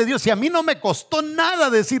amor de Dios, si a mí no me costó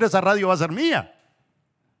nada decir esa radio va a ser mía.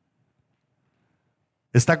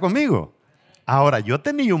 ¿Está conmigo? Ahora, yo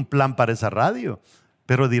tenía un plan para esa radio,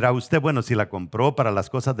 pero dirá usted, bueno, si la compró para las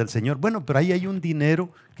cosas del Señor, bueno, pero ahí hay un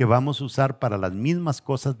dinero que vamos a usar para las mismas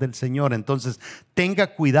cosas del Señor. Entonces,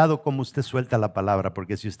 tenga cuidado cómo usted suelta la palabra,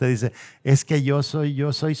 porque si usted dice, es que yo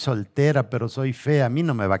soy soltera, pero soy fea, a mí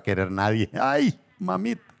no me va a querer nadie. Ay,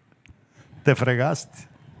 mamita, te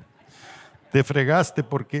fregaste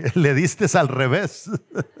porque le diste al revés.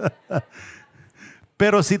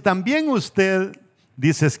 Pero si también usted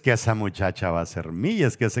dices que esa muchacha va a ser mía,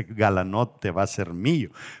 es que ese galanote va a ser mío,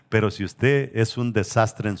 pero si usted es un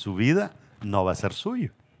desastre en su vida, no va a ser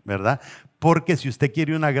suyo, ¿verdad? Porque si usted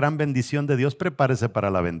quiere una gran bendición de Dios, prepárese para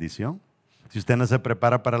la bendición. Si usted no se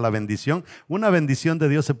prepara para la bendición, una bendición de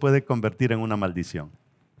Dios se puede convertir en una maldición.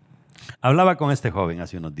 Hablaba con este joven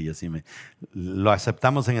hace unos días y lo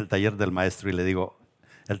aceptamos en el taller del maestro y le digo,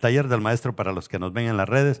 el taller del maestro, para los que nos ven en las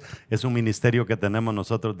redes, es un ministerio que tenemos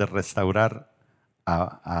nosotros de restaurar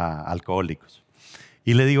a alcohólicos.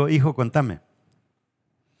 Y le digo, hijo, contame,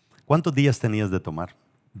 ¿cuántos días tenías de tomar?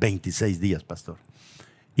 26 días, pastor.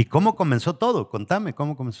 ¿Y cómo comenzó todo? Contame,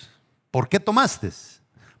 ¿cómo comenzó? ¿Por qué tomaste?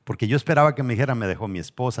 Porque yo esperaba que me dijera, me dejó mi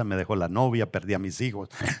esposa, me dejó la novia, perdí a mis hijos,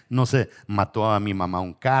 no sé, mató a mi mamá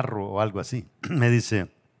un carro o algo así. Me dice,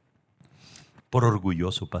 por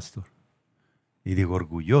orgulloso, pastor. Y digo,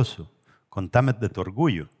 orgulloso, contame de tu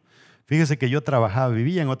orgullo. Fíjese que yo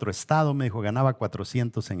vivía en otro estado, me dijo, ganaba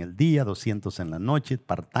 400 en el día, 200 en la noche,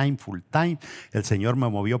 part-time, full-time. El Señor me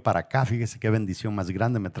movió para acá, fíjese qué bendición más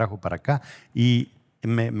grande me trajo para acá. Y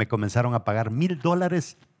me comenzaron a pagar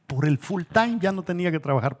 $1,000 por el full-time, ya no tenía que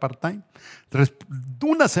trabajar part-time. Entonces,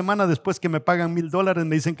 una semana después que me pagan $1,000,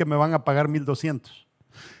 me dicen que me van a pagar 1,200.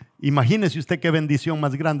 Imagínese usted qué bendición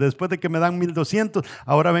más grande. Después de que me dan 1,200,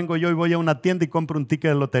 ahora vengo yo y voy a una tienda y compro un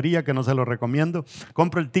ticket de lotería, que no se lo recomiendo.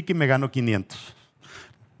 Compro el ticket y me gano 500.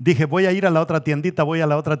 Dije, voy a ir a la otra tiendita,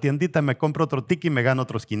 me compro otro ticket y me gano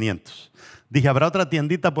otros 500. Dije, habrá otra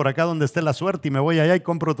tiendita por acá donde esté la suerte, y me voy allá y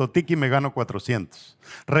compro otro ticket y me gano 400.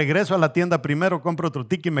 Regreso a la tienda primero, compro otro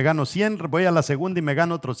ticket y me gano 100. Voy a la segunda y me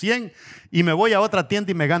gano otros 100. Y me voy a otra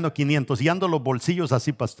tienda y me gano 500. Y ando los bolsillos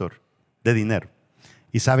así, pastor, de dinero.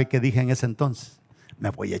 ¿Y sabe qué dije en ese entonces? Me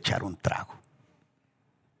voy a echar un trago.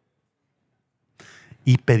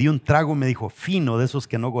 Y pedí un trago y me dijo, fino, de esos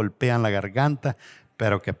que no golpean la garganta,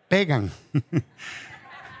 pero que pegan.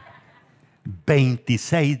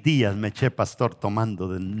 26 días me eché, pastor, tomando.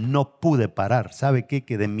 No pude parar. ¿Sabe qué?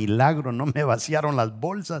 Que de milagro no me vaciaron las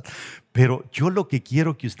bolsas. Pero yo lo que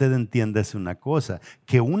quiero que usted entienda es una cosa,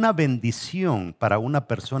 que una bendición para una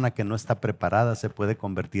persona que no está preparada se puede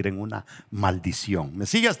convertir en una maldición. ¿Me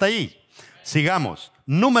sigue hasta ahí? Sigamos.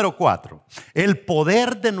 Número 4. El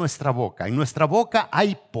poder de nuestra boca. En nuestra boca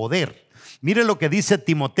hay poder. Mire lo que dice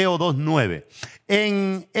Timoteo 2:9.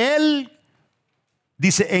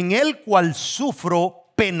 Dice, en el cual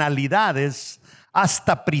sufro penalidades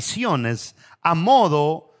hasta prisiones a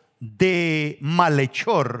modo de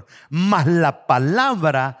malhechor, mas la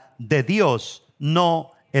palabra de Dios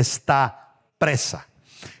no está presa.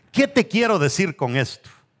 ¿Qué te quiero decir con esto?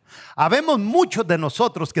 Habemos muchos de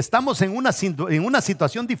nosotros que estamos en una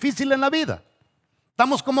situación difícil en la vida.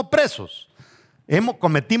 Estamos como presos.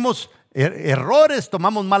 Cometimos errores,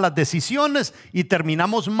 tomamos malas decisiones y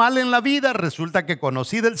terminamos mal en la vida. Resulta que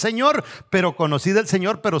conocí del Señor,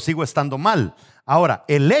 pero sigo estando mal. Ahora,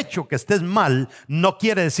 el hecho que estés mal no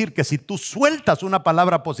quiere decir que si tú sueltas una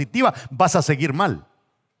palabra positiva vas a seguir mal.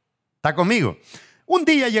 ¿Está conmigo? Un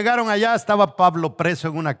día llegaron allá, estaba Pablo preso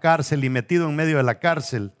en una cárcel y metido en medio de la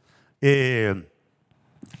cárcel.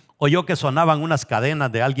 Oyó que sonaban unas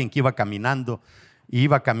cadenas de alguien que iba caminando. Y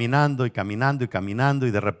iba caminando y caminando y caminando,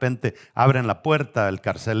 y de repente abren la puerta el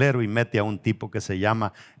carcelero y mete a un tipo que se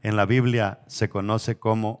llama, en la Biblia se conoce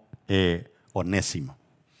como Onésimo.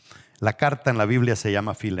 La carta en la Biblia se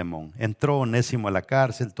llama Filemón. Entró Onésimo a la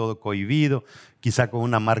cárcel, todo cohibido, quizá con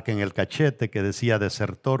una marca en el cachete que decía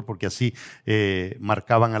desertor, porque así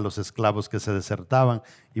marcaban a los esclavos que se desertaban.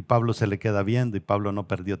 Y Pablo se le queda viendo, y Pablo no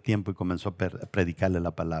perdió tiempo y comenzó a predicarle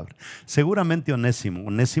la palabra. Seguramente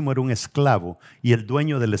Onésimo era un esclavo, y el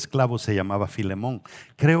dueño del esclavo se llamaba Filemón.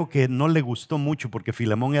 Creo que no le gustó mucho porque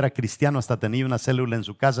Filemón era cristiano, hasta tenía una célula en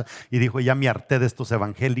su casa, y dijo, ya me harté de estos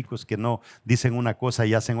evangélicos que no dicen una cosa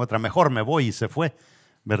y hacen otra, mejor me voy, y se fue.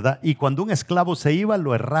 ¿Verdad? Y cuando un esclavo se iba,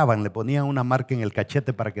 lo herraban, le ponían una marca en el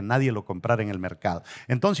cachete para que nadie lo comprara en el mercado.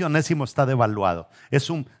 Entonces Onésimo está devaluado.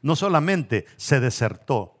 No solamente se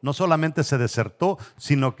desertó,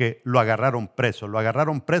 sino que lo agarraron preso.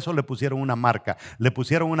 Le pusieron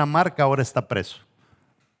una marca. Ahora está preso.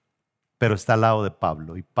 Pero está al lado de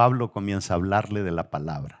Pablo, y Pablo comienza a hablarle de la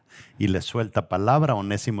palabra y le suelta palabra.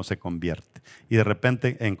 Onésimo se convierte, y de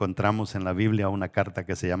repente encontramos en la Biblia una carta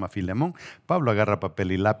que se llama Filemón. Pablo agarra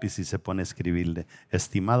papel y lápiz y se pone a escribirle: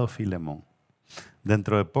 estimado Filemón,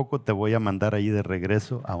 dentro de poco te voy a mandar ahí de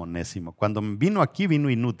regreso a Onésimo. Cuando vino aquí vino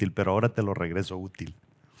inútil, pero ahora te lo regreso útil.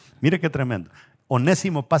 Mire qué tremendo.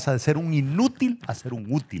 Onésimo pasa de ser un inútil a ser un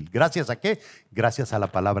útil. ¿Gracias a qué? Gracias a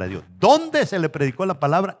la palabra de Dios. ¿Dónde se le predicó la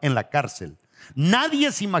palabra? En la cárcel.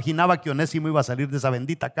 Nadie se imaginaba que Onésimo iba a salir de esa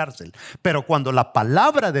bendita cárcel. Pero cuando la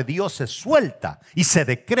palabra de Dios se suelta y se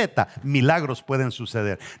decreta, milagros pueden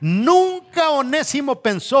suceder. Nunca Onésimo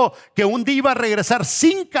pensó que un día iba a regresar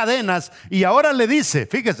sin cadenas. Y ahora le dice,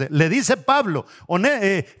 fíjese, le dice Pablo: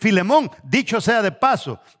 Filemón, dicho sea de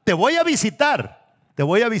paso, te voy a visitar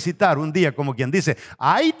un día, como quien dice,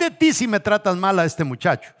 ay de ti si me tratas mal a este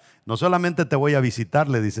muchacho. No solamente te voy a visitar,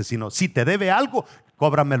 le dice, sino si te debe algo,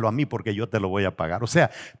 cóbramelo a mí porque yo te lo voy a pagar. O sea,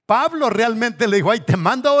 Pablo realmente le dijo: ay, te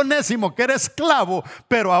mando a Onésimo que era esclavo,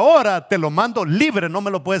 pero ahora te lo mando libre, no me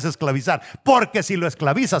lo puedes esclavizar, porque si lo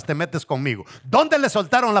esclavizas te metes conmigo. ¿Dónde le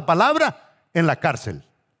soltaron la palabra? En la cárcel.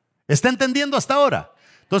 ¿Está entendiendo hasta ahora?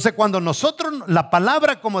 Entonces, cuando nosotros, la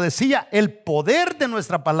palabra, como decía, el poder de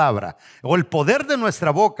nuestra palabra o el poder de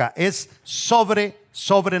nuestra boca es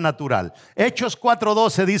sobrenatural. Hechos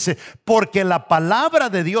 4:12 dice: porque la palabra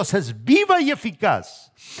de Dios es viva y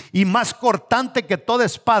eficaz y más cortante que toda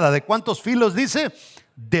espada. ¿De cuántos filos dice?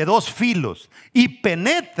 De 2 filos. Y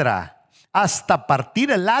penetra hasta partir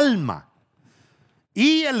el alma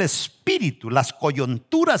y el espíritu, las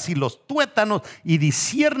coyunturas y los tuétanos, y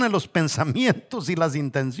discierne los pensamientos y las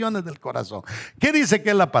intenciones del corazón. ¿Qué dice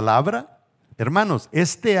que es la palabra? Hermanos,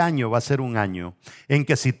 este año va a ser un año en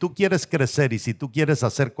que si tú quieres crecer y si tú quieres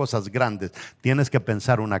hacer cosas grandes, tienes que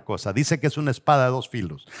pensar una cosa. Dice que es una espada de dos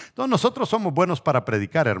filos. Entonces nosotros somos buenos para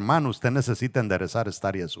predicar, hermano. Usted necesita enderezar esta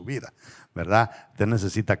área de su vida, ¿verdad? Usted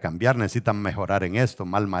necesita cambiar, necesita mejorar en esto.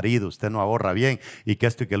 Mal marido, usted no ahorra bien y que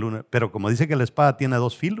esto y que el uno. Pero como dice que la espada tiene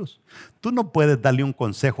dos filos, tú no puedes darle un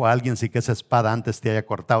consejo a alguien si que esa espada antes te haya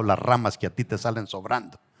cortado las ramas que a ti te salen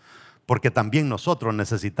sobrando. Porque también nosotros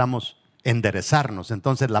necesitamos enderezarnos.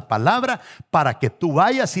 Entonces la palabra, para que tú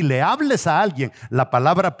vayas y le hables a alguien, la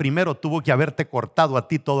palabra primero tuvo que haberte cortado a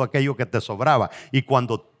ti todo aquello que te sobraba. Y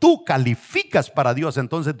cuando tú calificas para Dios,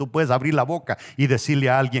 entonces tú puedes abrir la boca y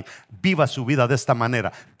decirle a alguien: viva su vida de esta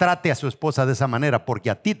manera, trate a su esposa de esa manera,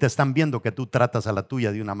 porque a ti te están viendo que tú tratas a la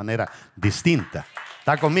tuya de una manera distinta.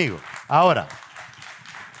 ¿Está conmigo? Ahora,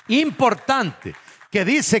 importante, que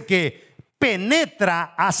dice que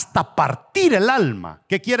penetra hasta partir el alma.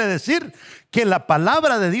 ¿Qué quiere decir? Que la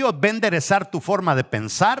palabra de Dios va a enderezar tu forma de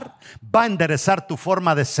pensar, va a enderezar tu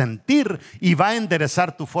forma de sentir y va a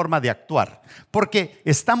enderezar tu forma de actuar. Porque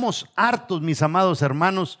estamos hartos, mis amados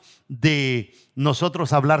hermanos, de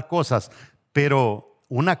nosotros hablar cosas. Pero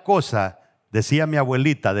una cosa, decía mi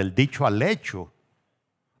abuelita, del dicho al hecho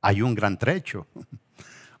hay un gran trecho.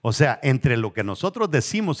 O sea, entre lo que nosotros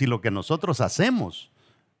decimos y lo que nosotros hacemos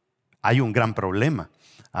hay un gran problema.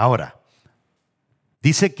 Ahora,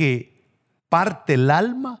 dice que parte el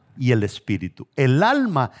alma y el espíritu. El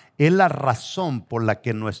alma es la razón por la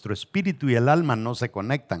que nuestro espíritu y el alma no se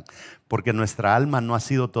conectan, porque nuestra alma no ha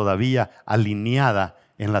sido todavía alineada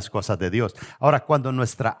en las cosas de Dios. Ahora, cuando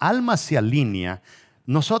nuestra alma se alinea,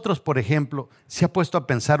 nosotros, por ejemplo, ¿se ha puesto a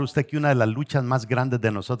pensar usted que una de las luchas más grandes de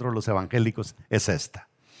nosotros los evangélicos es esta?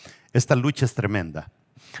 Esta lucha es tremenda.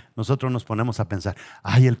 Nosotros nos ponemos a pensar: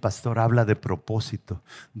 ay, el pastor habla de propósito.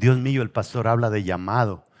 Dios mío, el pastor habla de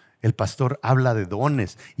llamado. El pastor habla de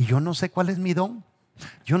dones. Y yo no sé cuál es mi don.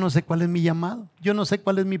 Yo no sé cuál es mi llamado. Yo no sé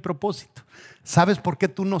cuál es mi propósito. ¿Sabes por qué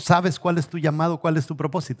tú no sabes cuál es tu llamado, cuál es tu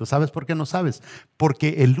propósito? ¿Sabes por qué no sabes?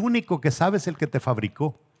 Porque el único que sabe es el que te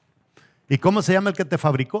fabricó. ¿Y cómo se llama el que te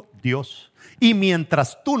fabricó? Dios. Y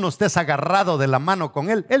mientras tú no estés agarrado de la mano con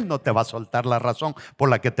Él, Él no te va a soltar la razón por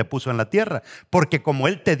la que te puso en la tierra. Porque como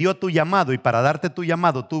Él te dio tu llamado, y para darte tu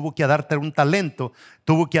llamado tuvo que darte un talento,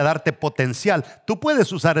 tuvo que darte potencial. ¿Tú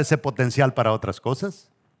puedes usar ese potencial para otras cosas?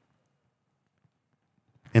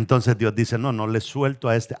 Entonces Dios dice: no le suelto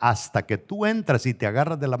a este hasta que tú entras y te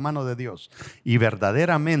agarras de la mano de Dios y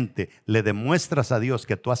verdaderamente le demuestras a Dios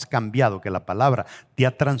que tú has cambiado, que la palabra te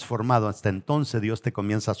ha transformado. Hasta entonces Dios te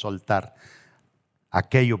comienza a soltar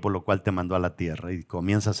aquello por lo cual te mandó a la tierra y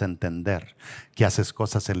comienzas a entender que haces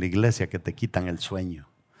cosas en la iglesia que te quitan el sueño.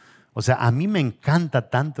 O sea, a mí me encanta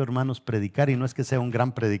tanto, hermanos, predicar, y no es que sea un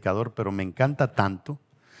gran predicador, pero me encanta tanto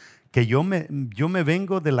que yo me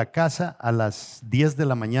vengo de la casa a las 10 de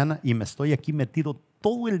la mañana y me estoy aquí metido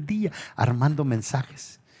todo el día armando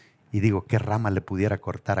mensajes. Y digo: ¿qué rama le pudiera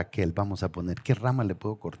cortar a aquel? Vamos a poner, ¿qué rama le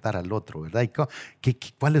puedo cortar al otro? ¿Verdad? ¿Y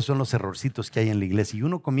cuáles son los errorcitos que hay en la iglesia? Y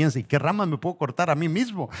uno comienza: ¿y qué rama me puedo cortar a mí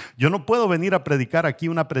mismo? Yo no puedo venir a predicar aquí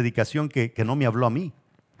una predicación que no me habló a mí.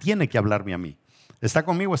 Tiene que hablarme a mí. ¿Está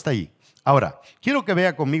conmigo? ¿Está ahí? Ahora, quiero que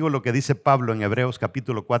vea conmigo lo que dice Pablo en Hebreos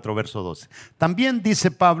capítulo 4, verso 12. También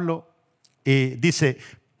dice Pablo, dice,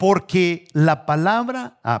 porque la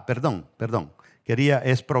palabra,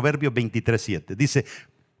 es Proverbios 23, 7. Dice: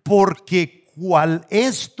 porque cuál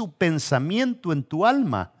es tu pensamiento en tu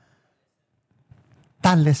alma,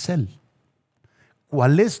 tal es él.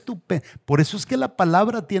 ¿Cuál es tu Por eso es que la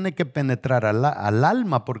palabra tiene que penetrar al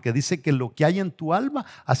alma, porque dice que lo que hay en tu alma,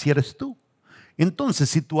 así eres tú. Entonces,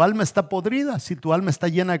 si tu alma está podrida, si tu alma está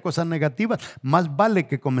llena de cosas negativas, más vale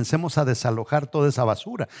que comencemos a desalojar toda esa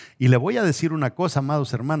basura. Y le voy a decir una cosa,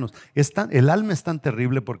 amados hermanos: el alma es tan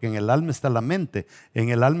terrible porque en el alma está la mente, en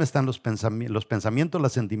el alma están los pensamientos,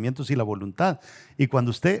 los sentimientos y la voluntad. Y cuando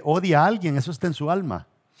usted odia a alguien, eso está en su alma.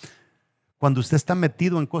 Cuando usted está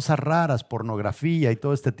metido en cosas raras, pornografía y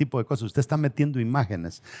todo este tipo de cosas, usted está metiendo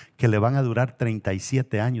imágenes que le van a durar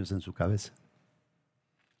 37 años en su cabeza.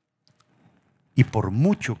 Y por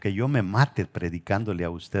mucho que yo me mate predicándole a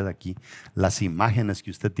usted aquí, las imágenes que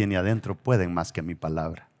usted tiene adentro pueden más que mi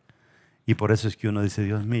palabra. Y por eso es que uno dice: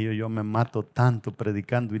 Dios mío, yo me mato tanto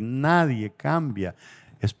predicando y nadie cambia.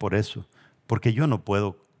 Es por eso, porque yo no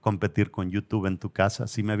puedo competir con YouTube en tu casa.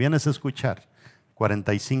 Si me vienes a escuchar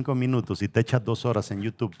 45 minutos y te echas 2 horas en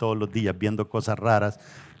YouTube todos los días viendo cosas raras,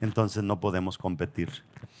 entonces no podemos competir.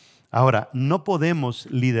 Ahora, no podemos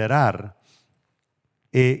liderar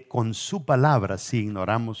con su palabra si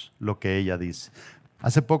ignoramos lo que ella dice.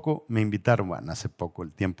 Hace poco me invitaron, bueno, hace poco,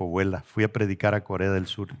 el tiempo vuela, fui a predicar a Corea del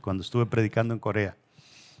Sur. Cuando estuve predicando en Corea,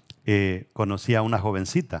 conocí a una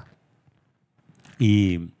jovencita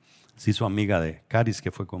y se hizo amiga de Caris,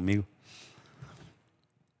 que fue conmigo.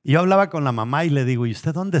 Y yo hablaba con la mamá y le digo, ¿y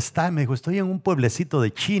usted dónde está? Me dijo, estoy en un pueblecito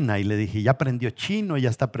de China. Y le dije, ¿ya aprendió chino? ¿Ya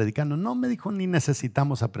está predicando? No, me dijo, ni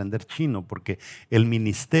necesitamos aprender chino, porque el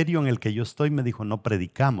ministerio en el que yo estoy, me dijo, no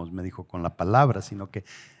predicamos, me dijo, con la palabra, sino que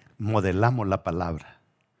modelamos la palabra.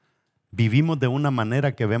 Vivimos de una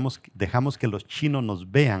manera que dejamos que los chinos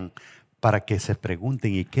nos vean para que se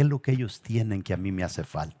pregunten, ¿y qué es lo que ellos tienen que a mí me hace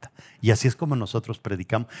falta? Y así es como nosotros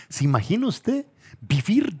predicamos. ¿Se imagina usted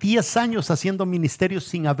vivir 10 años haciendo ministerios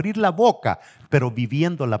sin abrir la boca, pero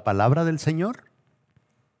viviendo la palabra del Señor?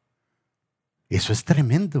 Eso es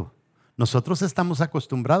tremendo. Nosotros estamos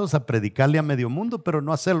acostumbrados a predicarle a medio mundo, pero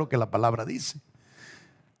no hacer lo que la palabra dice.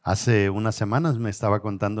 Hace unas semanas me estaba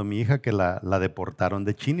contando mi hija que la deportaron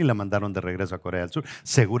de China y la mandaron de regreso a Corea del Sur.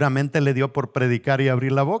 Seguramente le dio por predicar y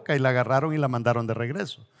abrir la boca y la agarraron y la mandaron de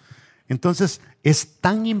regreso. Entonces, es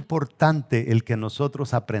tan importante el que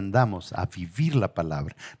nosotros aprendamos a vivir la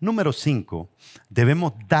palabra. Número 5,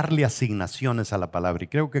 debemos darle asignaciones a la palabra. Y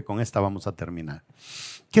creo que con esta vamos a terminar.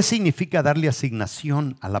 ¿Qué significa darle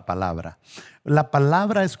asignación a la palabra? La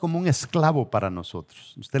palabra es como un esclavo para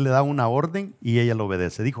nosotros. Usted le da una orden y ella lo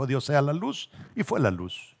obedece. Dijo Dios sea la luz y fue la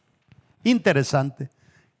luz. Interesante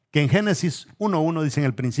que en Génesis 1:1 dice en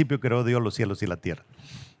el principio creó Dios los cielos y la tierra.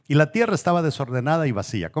 Y la tierra estaba desordenada y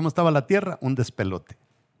vacía. ¿Cómo estaba la tierra? Un despelote.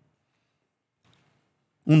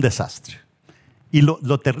 Un desastre. Y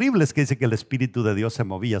lo terrible es que dice que el Espíritu de Dios se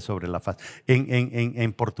movía sobre la faz.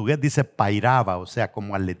 En portugués dice pairaba, o sea,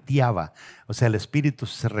 como aleteaba. O sea, el Espíritu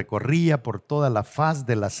se recorría por toda la faz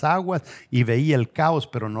de las aguas y veía el caos,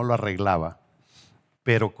 pero no lo arreglaba.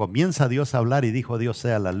 Pero comienza Dios a hablar y dijo Dios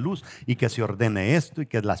sea la luz y que se ordene esto y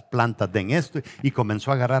que las plantas den esto. Y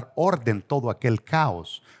comenzó a agarrar orden todo aquel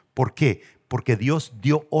caos. ¿Por qué? Porque Dios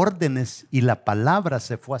dio órdenes y la palabra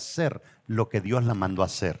se fue a hacer lo que Dios la mandó a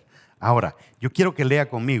hacer. Ahora, yo quiero que lea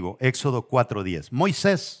conmigo Éxodo 4:10.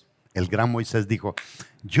 Moisés, el gran Moisés dijo,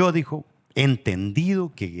 he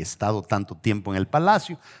entendido que he estado tanto tiempo en el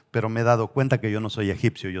palacio, pero me he dado cuenta que yo no soy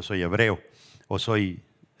egipcio, yo soy hebreo, o soy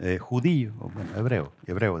judío, o bueno, hebreo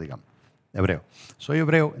digamos, hebreo. Soy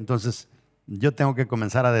hebreo, entonces yo tengo que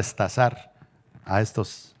comenzar a destazar a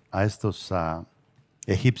estos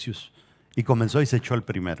egipcios. Y comenzó y se echó el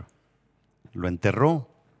primero. Lo enterró,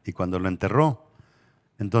 y cuando lo enterró,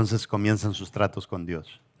 entonces comienzan sus tratos con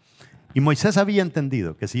Dios. Y Moisés había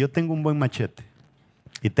entendido que si yo tengo un buen machete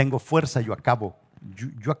y tengo fuerza, yo acabo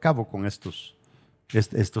con estos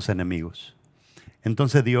enemigos.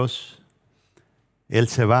 Entonces Dios, Él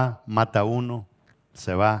se va, mata a uno,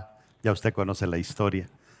 se va, ya usted conoce la historia.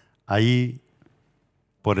 Ahí,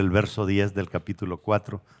 por el verso 10 del capítulo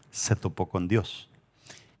 4, se topó con Dios.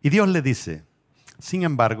 Y Dios le dice, sin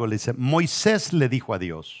embargo, le dice, Moisés le dijo a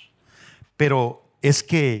Dios, pero es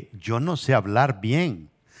que yo no sé hablar bien.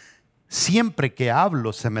 Siempre que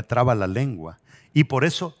hablo se me traba la lengua y por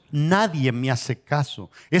eso nadie me hace caso.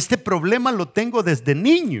 Este problema lo tengo desde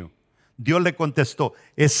niño. Dios le contestó,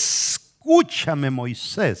 escúchame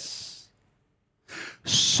Moisés,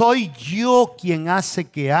 soy yo quien hace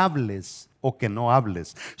que hables o que no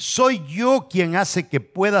hables. Soy yo quien hace que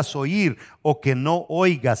puedas oír o que no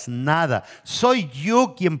oigas nada. Soy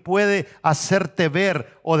yo quien puede hacerte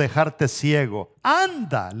ver o dejarte ciego.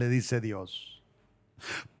 Anda, le dice Dios.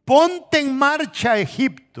 Ponte en marcha,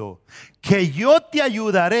 Egipto, que yo te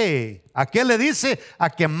ayudaré. ¿A qué le dice? ¿A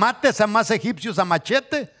que mates a más egipcios a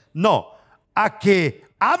machete? No, a que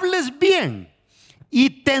hables bien.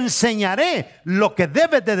 Y te enseñaré lo que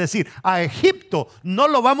debes de decir. A Egipto no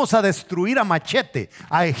lo vamos a destruir a machete.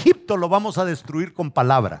 A Egipto lo vamos a destruir con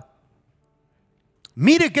palabra.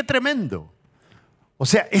 Mire qué tremendo. O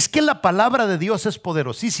sea, es que la palabra de Dios es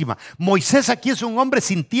poderosísima. Moisés aquí es un hombre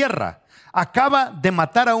sin tierra. Acaba de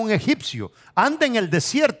matar a un egipcio. Anda en el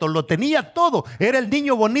desierto, lo tenía todo. Era el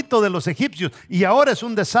niño bonito de los egipcios. Y ahora es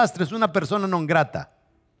un desastre, es una persona non grata.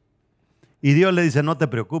 Y Dios le dice, no te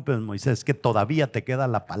preocupes Moisés, que todavía te queda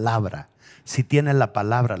la palabra. Si tienes la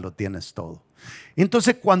palabra, lo tienes todo.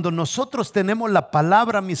 Entonces cuando nosotros tenemos la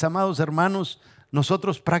palabra, mis amados hermanos,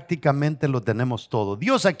 nosotros prácticamente lo tenemos todo.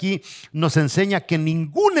 Dios aquí nos enseña que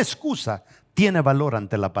ninguna excusa tiene valor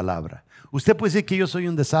ante la palabra. Usted puede decir que yo soy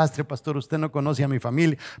un desastre, pastor, usted no conoce a mi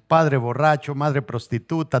familia, padre borracho, madre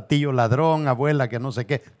prostituta, tío ladrón, abuela que no sé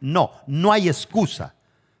qué. No, no hay excusa.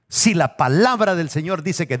 Si la palabra del Señor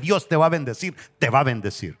dice que Dios te va a bendecir, te va a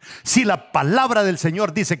bendecir. Si la palabra del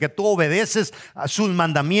Señor dice que tú obedeces a sus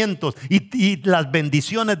mandamientos y las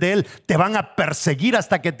bendiciones de Él te van a perseguir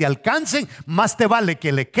hasta que te alcancen, más te vale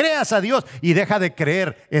que le creas a Dios y deja de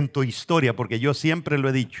creer en tu historia, porque yo siempre lo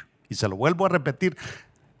he dicho y se lo vuelvo a repetir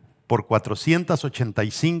por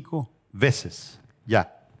 485 veces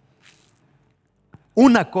ya.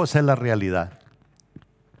 Una cosa es la realidad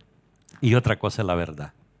y otra cosa es la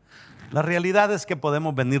verdad. La realidad es que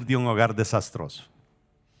podemos venir de un hogar desastroso.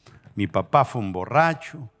 Mi papá fue un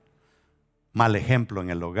borracho, mal ejemplo en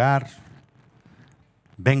el hogar.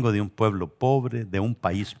 Vengo de un pueblo pobre, de un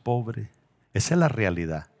país pobre. Esa es la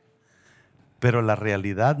realidad. Pero la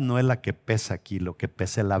realidad no es la que pesa aquí, lo que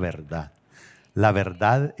pesa es la verdad. La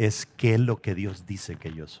verdad es qué es lo que Dios dice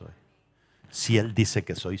que yo soy. Si Él dice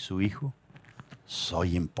que soy su hijo,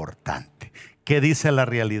 soy importante. ¿Qué dice la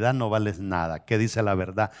realidad? No vales nada. ¿Qué dice la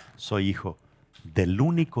verdad? Soy hijo del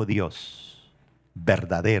único Dios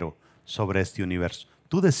verdadero sobre este universo.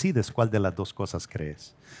 Tú decides cuál de las dos cosas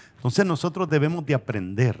crees. Entonces nosotros debemos de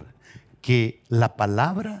aprender que la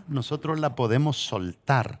palabra nosotros la podemos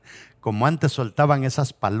soltar, como antes soltaban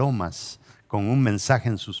esas palomas con un mensaje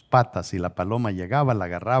en sus patas y la paloma llegaba, la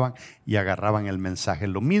agarraban y agarraban el mensaje.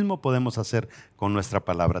 Lo mismo podemos hacer con nuestra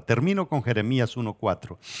palabra. Termino con Jeremías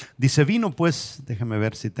 1:4. Dice, vino pues, déjeme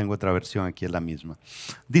ver si tengo otra versión, aquí es la misma.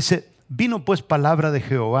 Dice, vino pues palabra de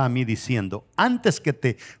Jehová a mí diciendo, antes que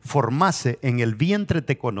te formase en el vientre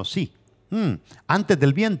te conocí. Antes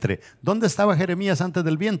del vientre. ¿Dónde estaba Jeremías antes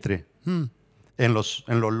del vientre? En los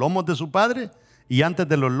lomos de su padre y antes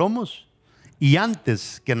de los lomos. Y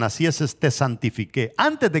antes que nacieses te santifiqué.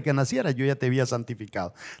 Antes de que nacieras yo ya te había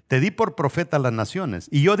santificado. Te di por profeta a las naciones.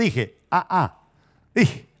 Y yo dije,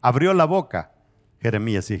 abrió la boca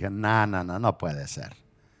Jeremías y dije, no puede ser.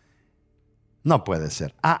 No puede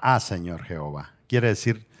ser. Señor Jehová. Quiere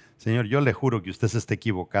decir, Señor, yo le juro que usted se está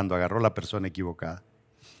equivocando. Agarró a la persona equivocada.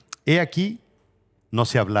 He aquí, no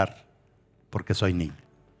sé hablar porque soy niño.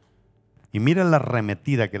 Y mira la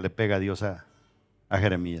arremetida que le pega a Dios a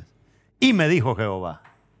Jeremías. Y me dijo Jehová,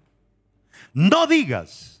 no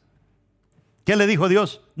digas. ¿Qué le dijo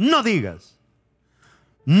Dios? No digas.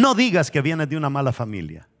 No digas que vienes de una mala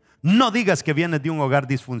familia. No digas que vienes de un hogar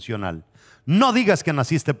disfuncional. No digas que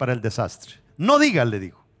naciste para el desastre. No digas, le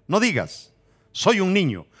dijo. No digas. Soy un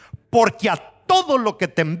niño. Porque a todo lo que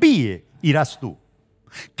te envíe irás tú.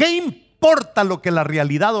 ¿Qué importa lo que la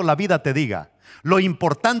realidad o la vida te diga? Lo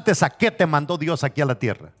importante es a qué te mandó Dios aquí a la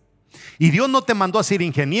tierra. Y Dios no te mandó a ser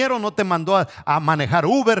ingeniero, no te mandó a manejar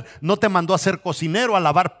Uber, no te mandó a ser cocinero, a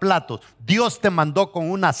lavar platos. Dios te mandó con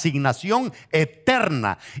una asignación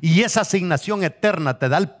eterna. Y esa asignación eterna te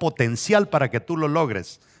da el potencial para que tú lo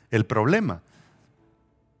logres. El problema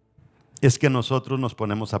es que nosotros nos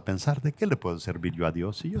ponemos a pensar, ¿de qué le puedo servir yo a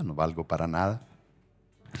Dios si yo no valgo para nada?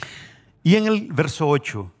 Y en el verso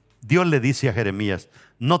 8, Dios le dice a Jeremías,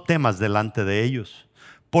 no temas delante de ellos,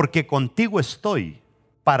 porque contigo estoy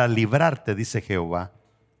para librarte, dice Jehová.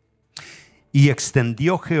 Y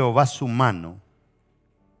extendió Jehová su mano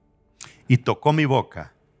y tocó mi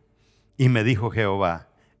boca. Y me dijo Jehová,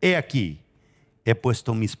 he aquí, he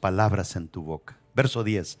puesto mis palabras en tu boca. Verso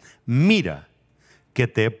 10, mira que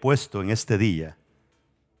te he puesto en este día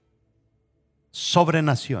sobre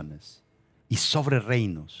naciones y sobre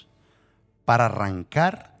reinos, para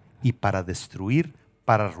arrancar y para destruir,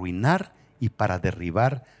 para arruinar y para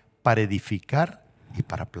derribar, para edificar y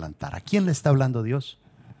para plantar. ¿A quién le está hablando Dios?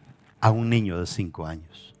 A un niño de 5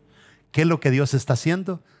 años. ¿Qué es lo que Dios está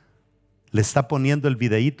haciendo? Le está poniendo el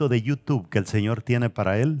videíto de YouTube que el Señor tiene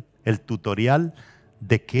para él, el tutorial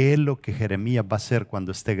de qué es lo que Jeremías va a hacer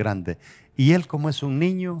cuando esté grande. Y él, como es un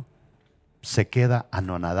niño, se queda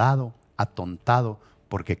anonadado, atontado,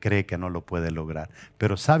 porque cree que no lo puede lograr.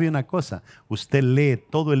 Pero sabe una cosa, usted lee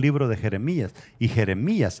todo el libro de Jeremías y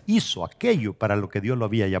Jeremías hizo aquello para lo que Dios lo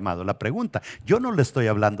había llamado. La pregunta, yo no le estoy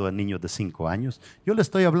hablando de niños de 5 años, yo le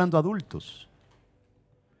estoy hablando a adultos,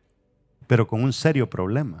 pero con un serio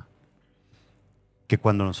problema, que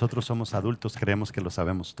cuando nosotros somos adultos creemos que lo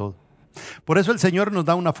sabemos todo. Por eso el Señor nos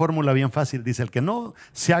da una fórmula bien fácil. Dice, el que no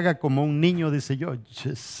se haga como un niño, dice yo,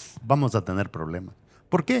 vamos a tener problemas.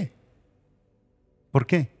 ¿Por qué? ¿Por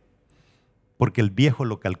qué? Porque el viejo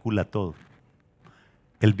lo calcula todo.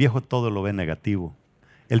 El viejo todo lo ve negativo.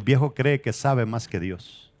 El viejo cree que sabe más que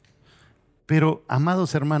Dios. Pero,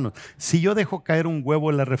 amados hermanos, si yo dejo caer un huevo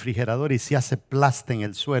en la refrigeradora y se hace plasta en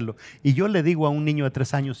el suelo, y yo le digo a un niño de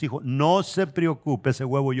 3 años, hijo, no se preocupe, ese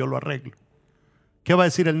huevo yo lo arreglo. ¿Qué va a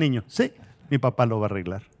decir el niño? Sí, mi papá lo va a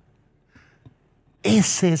arreglar.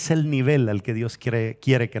 Ese es el nivel al que Dios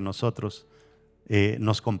quiere que nosotros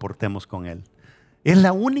nos comportemos con Él. Es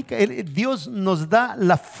la única, Dios nos da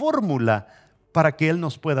la fórmula para que Él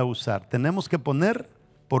nos pueda usar. Tenemos que poner,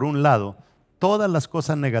 por un lado, todas las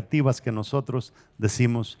cosas negativas que nosotros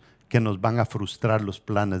decimos que nos van a frustrar los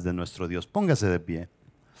planes de nuestro Dios. Póngase de pie.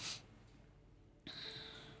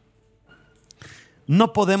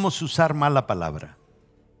 No podemos usar mala palabra.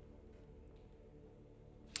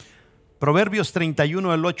 Proverbios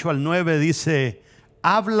 31, del 8 al 9 dice: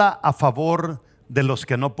 habla a favor de los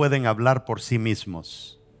que no pueden hablar por sí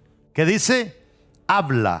mismos. ¿Qué dice?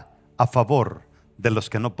 Habla a favor de los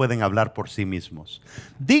que no pueden hablar por sí mismos.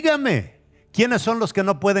 Dígame, ¿quiénes son los que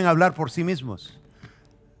no pueden hablar por sí mismos?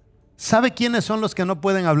 ¿Sabe quiénes son los que no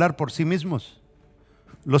pueden hablar por sí mismos?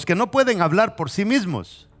 Los que no pueden hablar por sí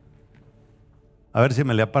mismos, a ver si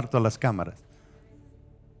me le aparto a las cámaras,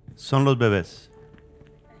 son los bebés.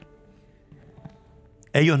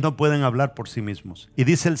 Ellos no pueden hablar por sí mismos. Y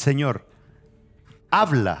dice el Señor: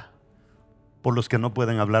 habla por los que no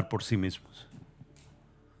pueden hablar por sí mismos.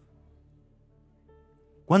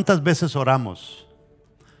 ¿Cuántas veces oramos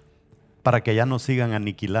para que ya no sigan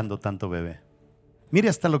aniquilando tanto bebé? Mire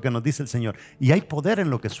hasta lo que nos dice el Señor. Y hay poder en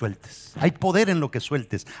lo que sueltes. Hay poder en lo que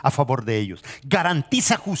sueltes a favor de ellos.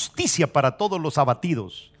 Garantiza justicia para todos los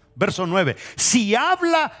abatidos. Verso 9. Si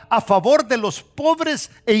habla a favor de los pobres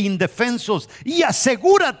e indefensos, y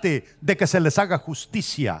asegúrate de que se les haga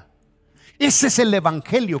justicia. Ese es el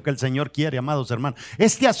evangelio que el Señor quiere, amados hermanos.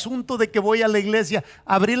 Este asunto de que voy a la iglesia,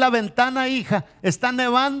 abrí la ventana, hija, ¿está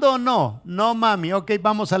nevando o no? No, mami, ok,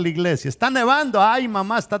 vamos a la iglesia. ¿Está nevando? Ay,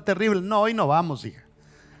 mamá, está terrible. No, hoy no vamos, hija.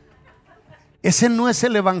 Ese no es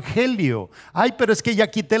el evangelio. Ay, pero es que ya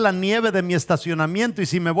quité la nieve de mi estacionamiento y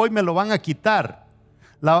si me voy me lo van a quitar.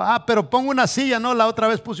 Pero pongo una silla. No, la otra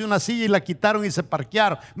vez puse una silla y la quitaron y se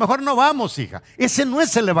parquearon. Mejor no vamos, hija. Ese no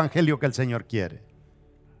es el evangelio que el Señor quiere.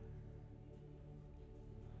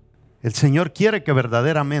 El Señor quiere que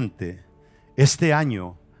verdaderamente este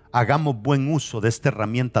año hagamos buen uso de esta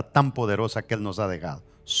herramienta tan poderosa que Él nos ha dejado,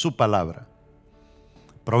 su palabra.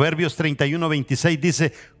 Proverbios 31, 26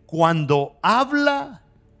 dice: cuando habla,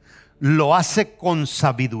 lo hace con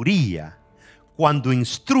sabiduría. Cuando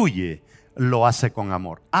instruye, lo hace con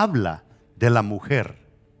amor. Habla de la mujer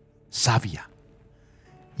sabia.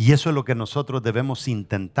 Y eso es lo que nosotros debemos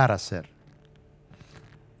intentar hacer.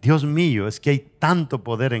 Dios mío, es que hay tanto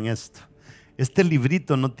poder en esto. Este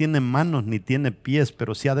librito no tiene manos ni tiene pies,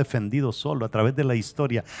 pero se ha defendido solo a través de la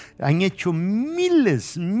historia. Han hecho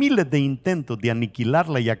miles de intentos de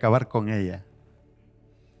aniquilarla y acabar con ella.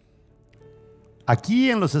 Aquí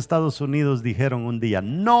en los Estados Unidos dijeron un día: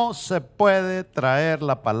 no se puede traer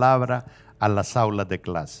la palabra a las aulas de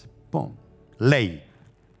clase. ¡Pum! Ley.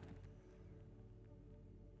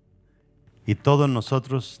 Y todos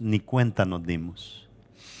nosotros ni cuenta nos dimos.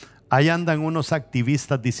 Ahí andan unos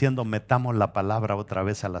activistas diciendo: metamos la palabra otra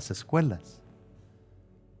vez a las escuelas.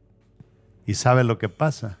 ¿Y sabe lo que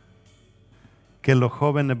pasa? Que los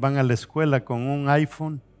jóvenes van a la escuela con un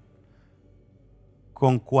iPhone,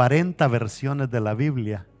 con 40 versiones de la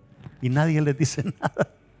Biblia, y nadie les dice nada.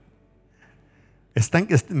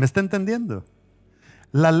 ¿Me está entendiendo?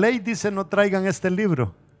 La ley dice: no traigan este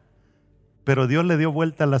libro. Pero Dios le dio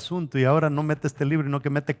vuelta al asunto y ahora no mete este libro, sino que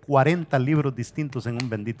mete 40 libros distintos en un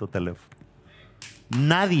bendito teléfono.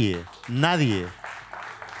 Nadie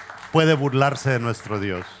puede burlarse de nuestro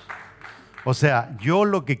Dios. O sea, yo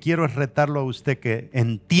lo que quiero es retarlo a usted que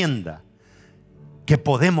entienda que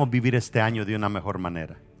podemos vivir este año de una mejor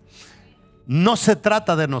manera. No se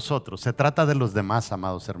trata de nosotros, se trata de los demás,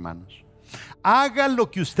 amados hermanos. Haga lo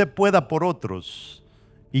que usted pueda por otros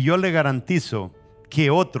y yo le garantizo que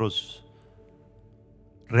otros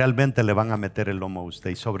realmente le van a meter el lomo a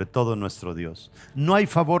usted, y sobre todo nuestro Dios. No hay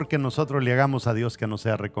favor que nosotros le hagamos a Dios que no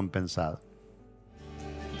sea recompensado.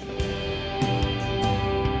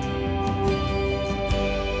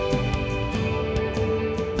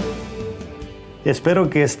 Espero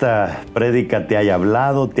que esta prédica te haya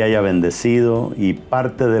hablado, te haya bendecido, y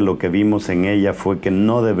parte de lo que vimos en ella fue que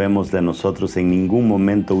no debemos de nosotros en ningún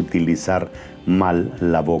momento utilizar mal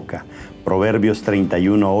la boca. Proverbios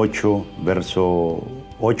 31, 8, verso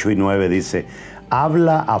 8 y 9 dice: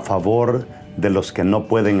 habla a favor de los que no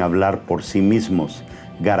pueden hablar por sí mismos,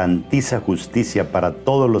 garantiza justicia para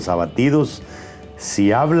todos los abatidos.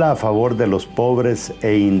 Si habla a favor de los pobres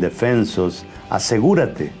e indefensos,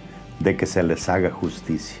 asegúrate de que se les haga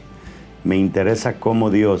justicia. Me interesa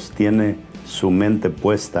cómo Dios tiene su mente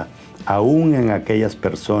puesta aún en aquellas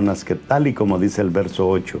personas que, tal y como dice el verso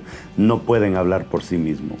 8, no pueden hablar por sí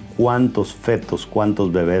mismos. ¿Cuántos fetos,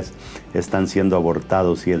 cuántos bebés están siendo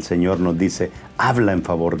abortados? Y el Señor nos dice: habla en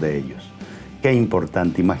favor de ellos. Qué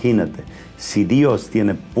importante, imagínate, si Dios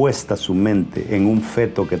tiene puesta su mente en un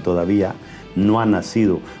feto que todavía no ha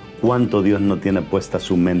nacido, ¿cuánto Dios no tiene puesta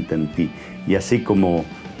su mente en ti? Y así como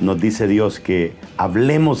nos dice Dios que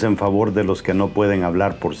hablemos en favor de los que no pueden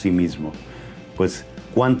hablar por sí mismos, pues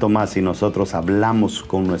cuánto más si nosotros hablamos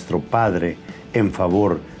con nuestro Padre en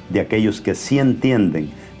favor de aquellos que sí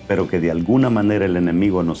entienden, pero que de alguna manera el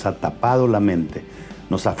enemigo nos ha tapado la mente,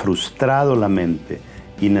 nos ha frustrado la mente,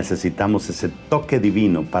 y necesitamos ese toque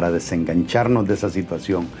divino para desengancharnos de esa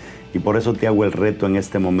situación. Y por eso te hago el reto en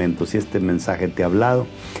este momento, si este mensaje te ha hablado,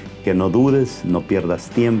 que no dudes, no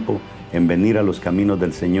pierdas tiempo en venir a los caminos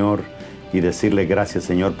del Señor y decirle gracias,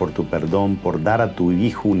 Señor, por tu perdón, por dar a tu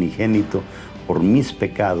Hijo unigénito por mis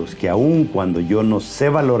pecados, que aun cuando yo no sé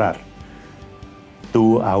valorar,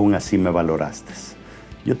 tú aún así me valoraste.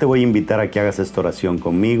 Yo te voy a invitar a que hagas esta oración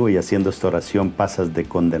conmigo, y haciendo esta oración pasas de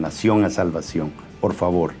condenación a salvación. Por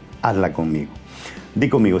favor, hazla conmigo. Di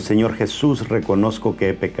conmigo: Señor Jesús, reconozco que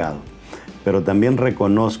he pecado, pero también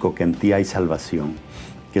reconozco que en ti hay salvación,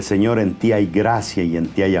 que, Señor, en ti hay gracia y en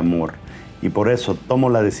ti hay amor. Y por eso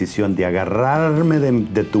tomo la decisión de agarrarme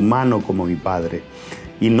de tu mano como mi Padre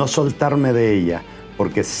y no soltarme de ella,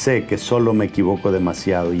 porque sé que solo me equivoco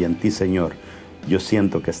demasiado, y en ti, Señor, yo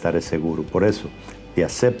siento que estaré seguro. Por eso te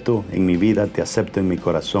acepto en mi vida, te acepto en mi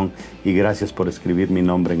corazón, y gracias por escribir mi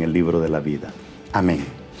nombre en el libro de la vida. Amén.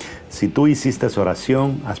 Si tú hiciste esa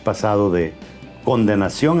oración, has pasado de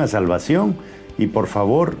condenación a salvación. Y por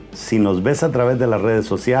favor, si nos ves a través de las redes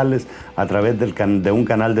sociales, a través de un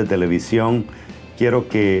canal de televisión, quiero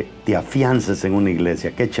que te afiances en una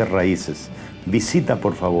iglesia, que eches raíces. Visita,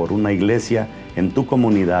 por favor, una iglesia en tu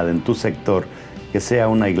comunidad, en tu sector, que sea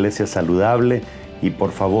una iglesia saludable. Y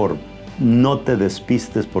por favor, no te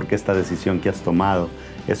despistes, porque esta decisión que has tomado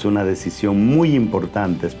es una decisión muy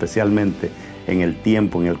importante, especialmente en el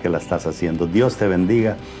tiempo en el que la estás haciendo. Dios te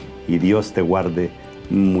bendiga y Dios te guarde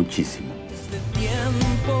muchísimo.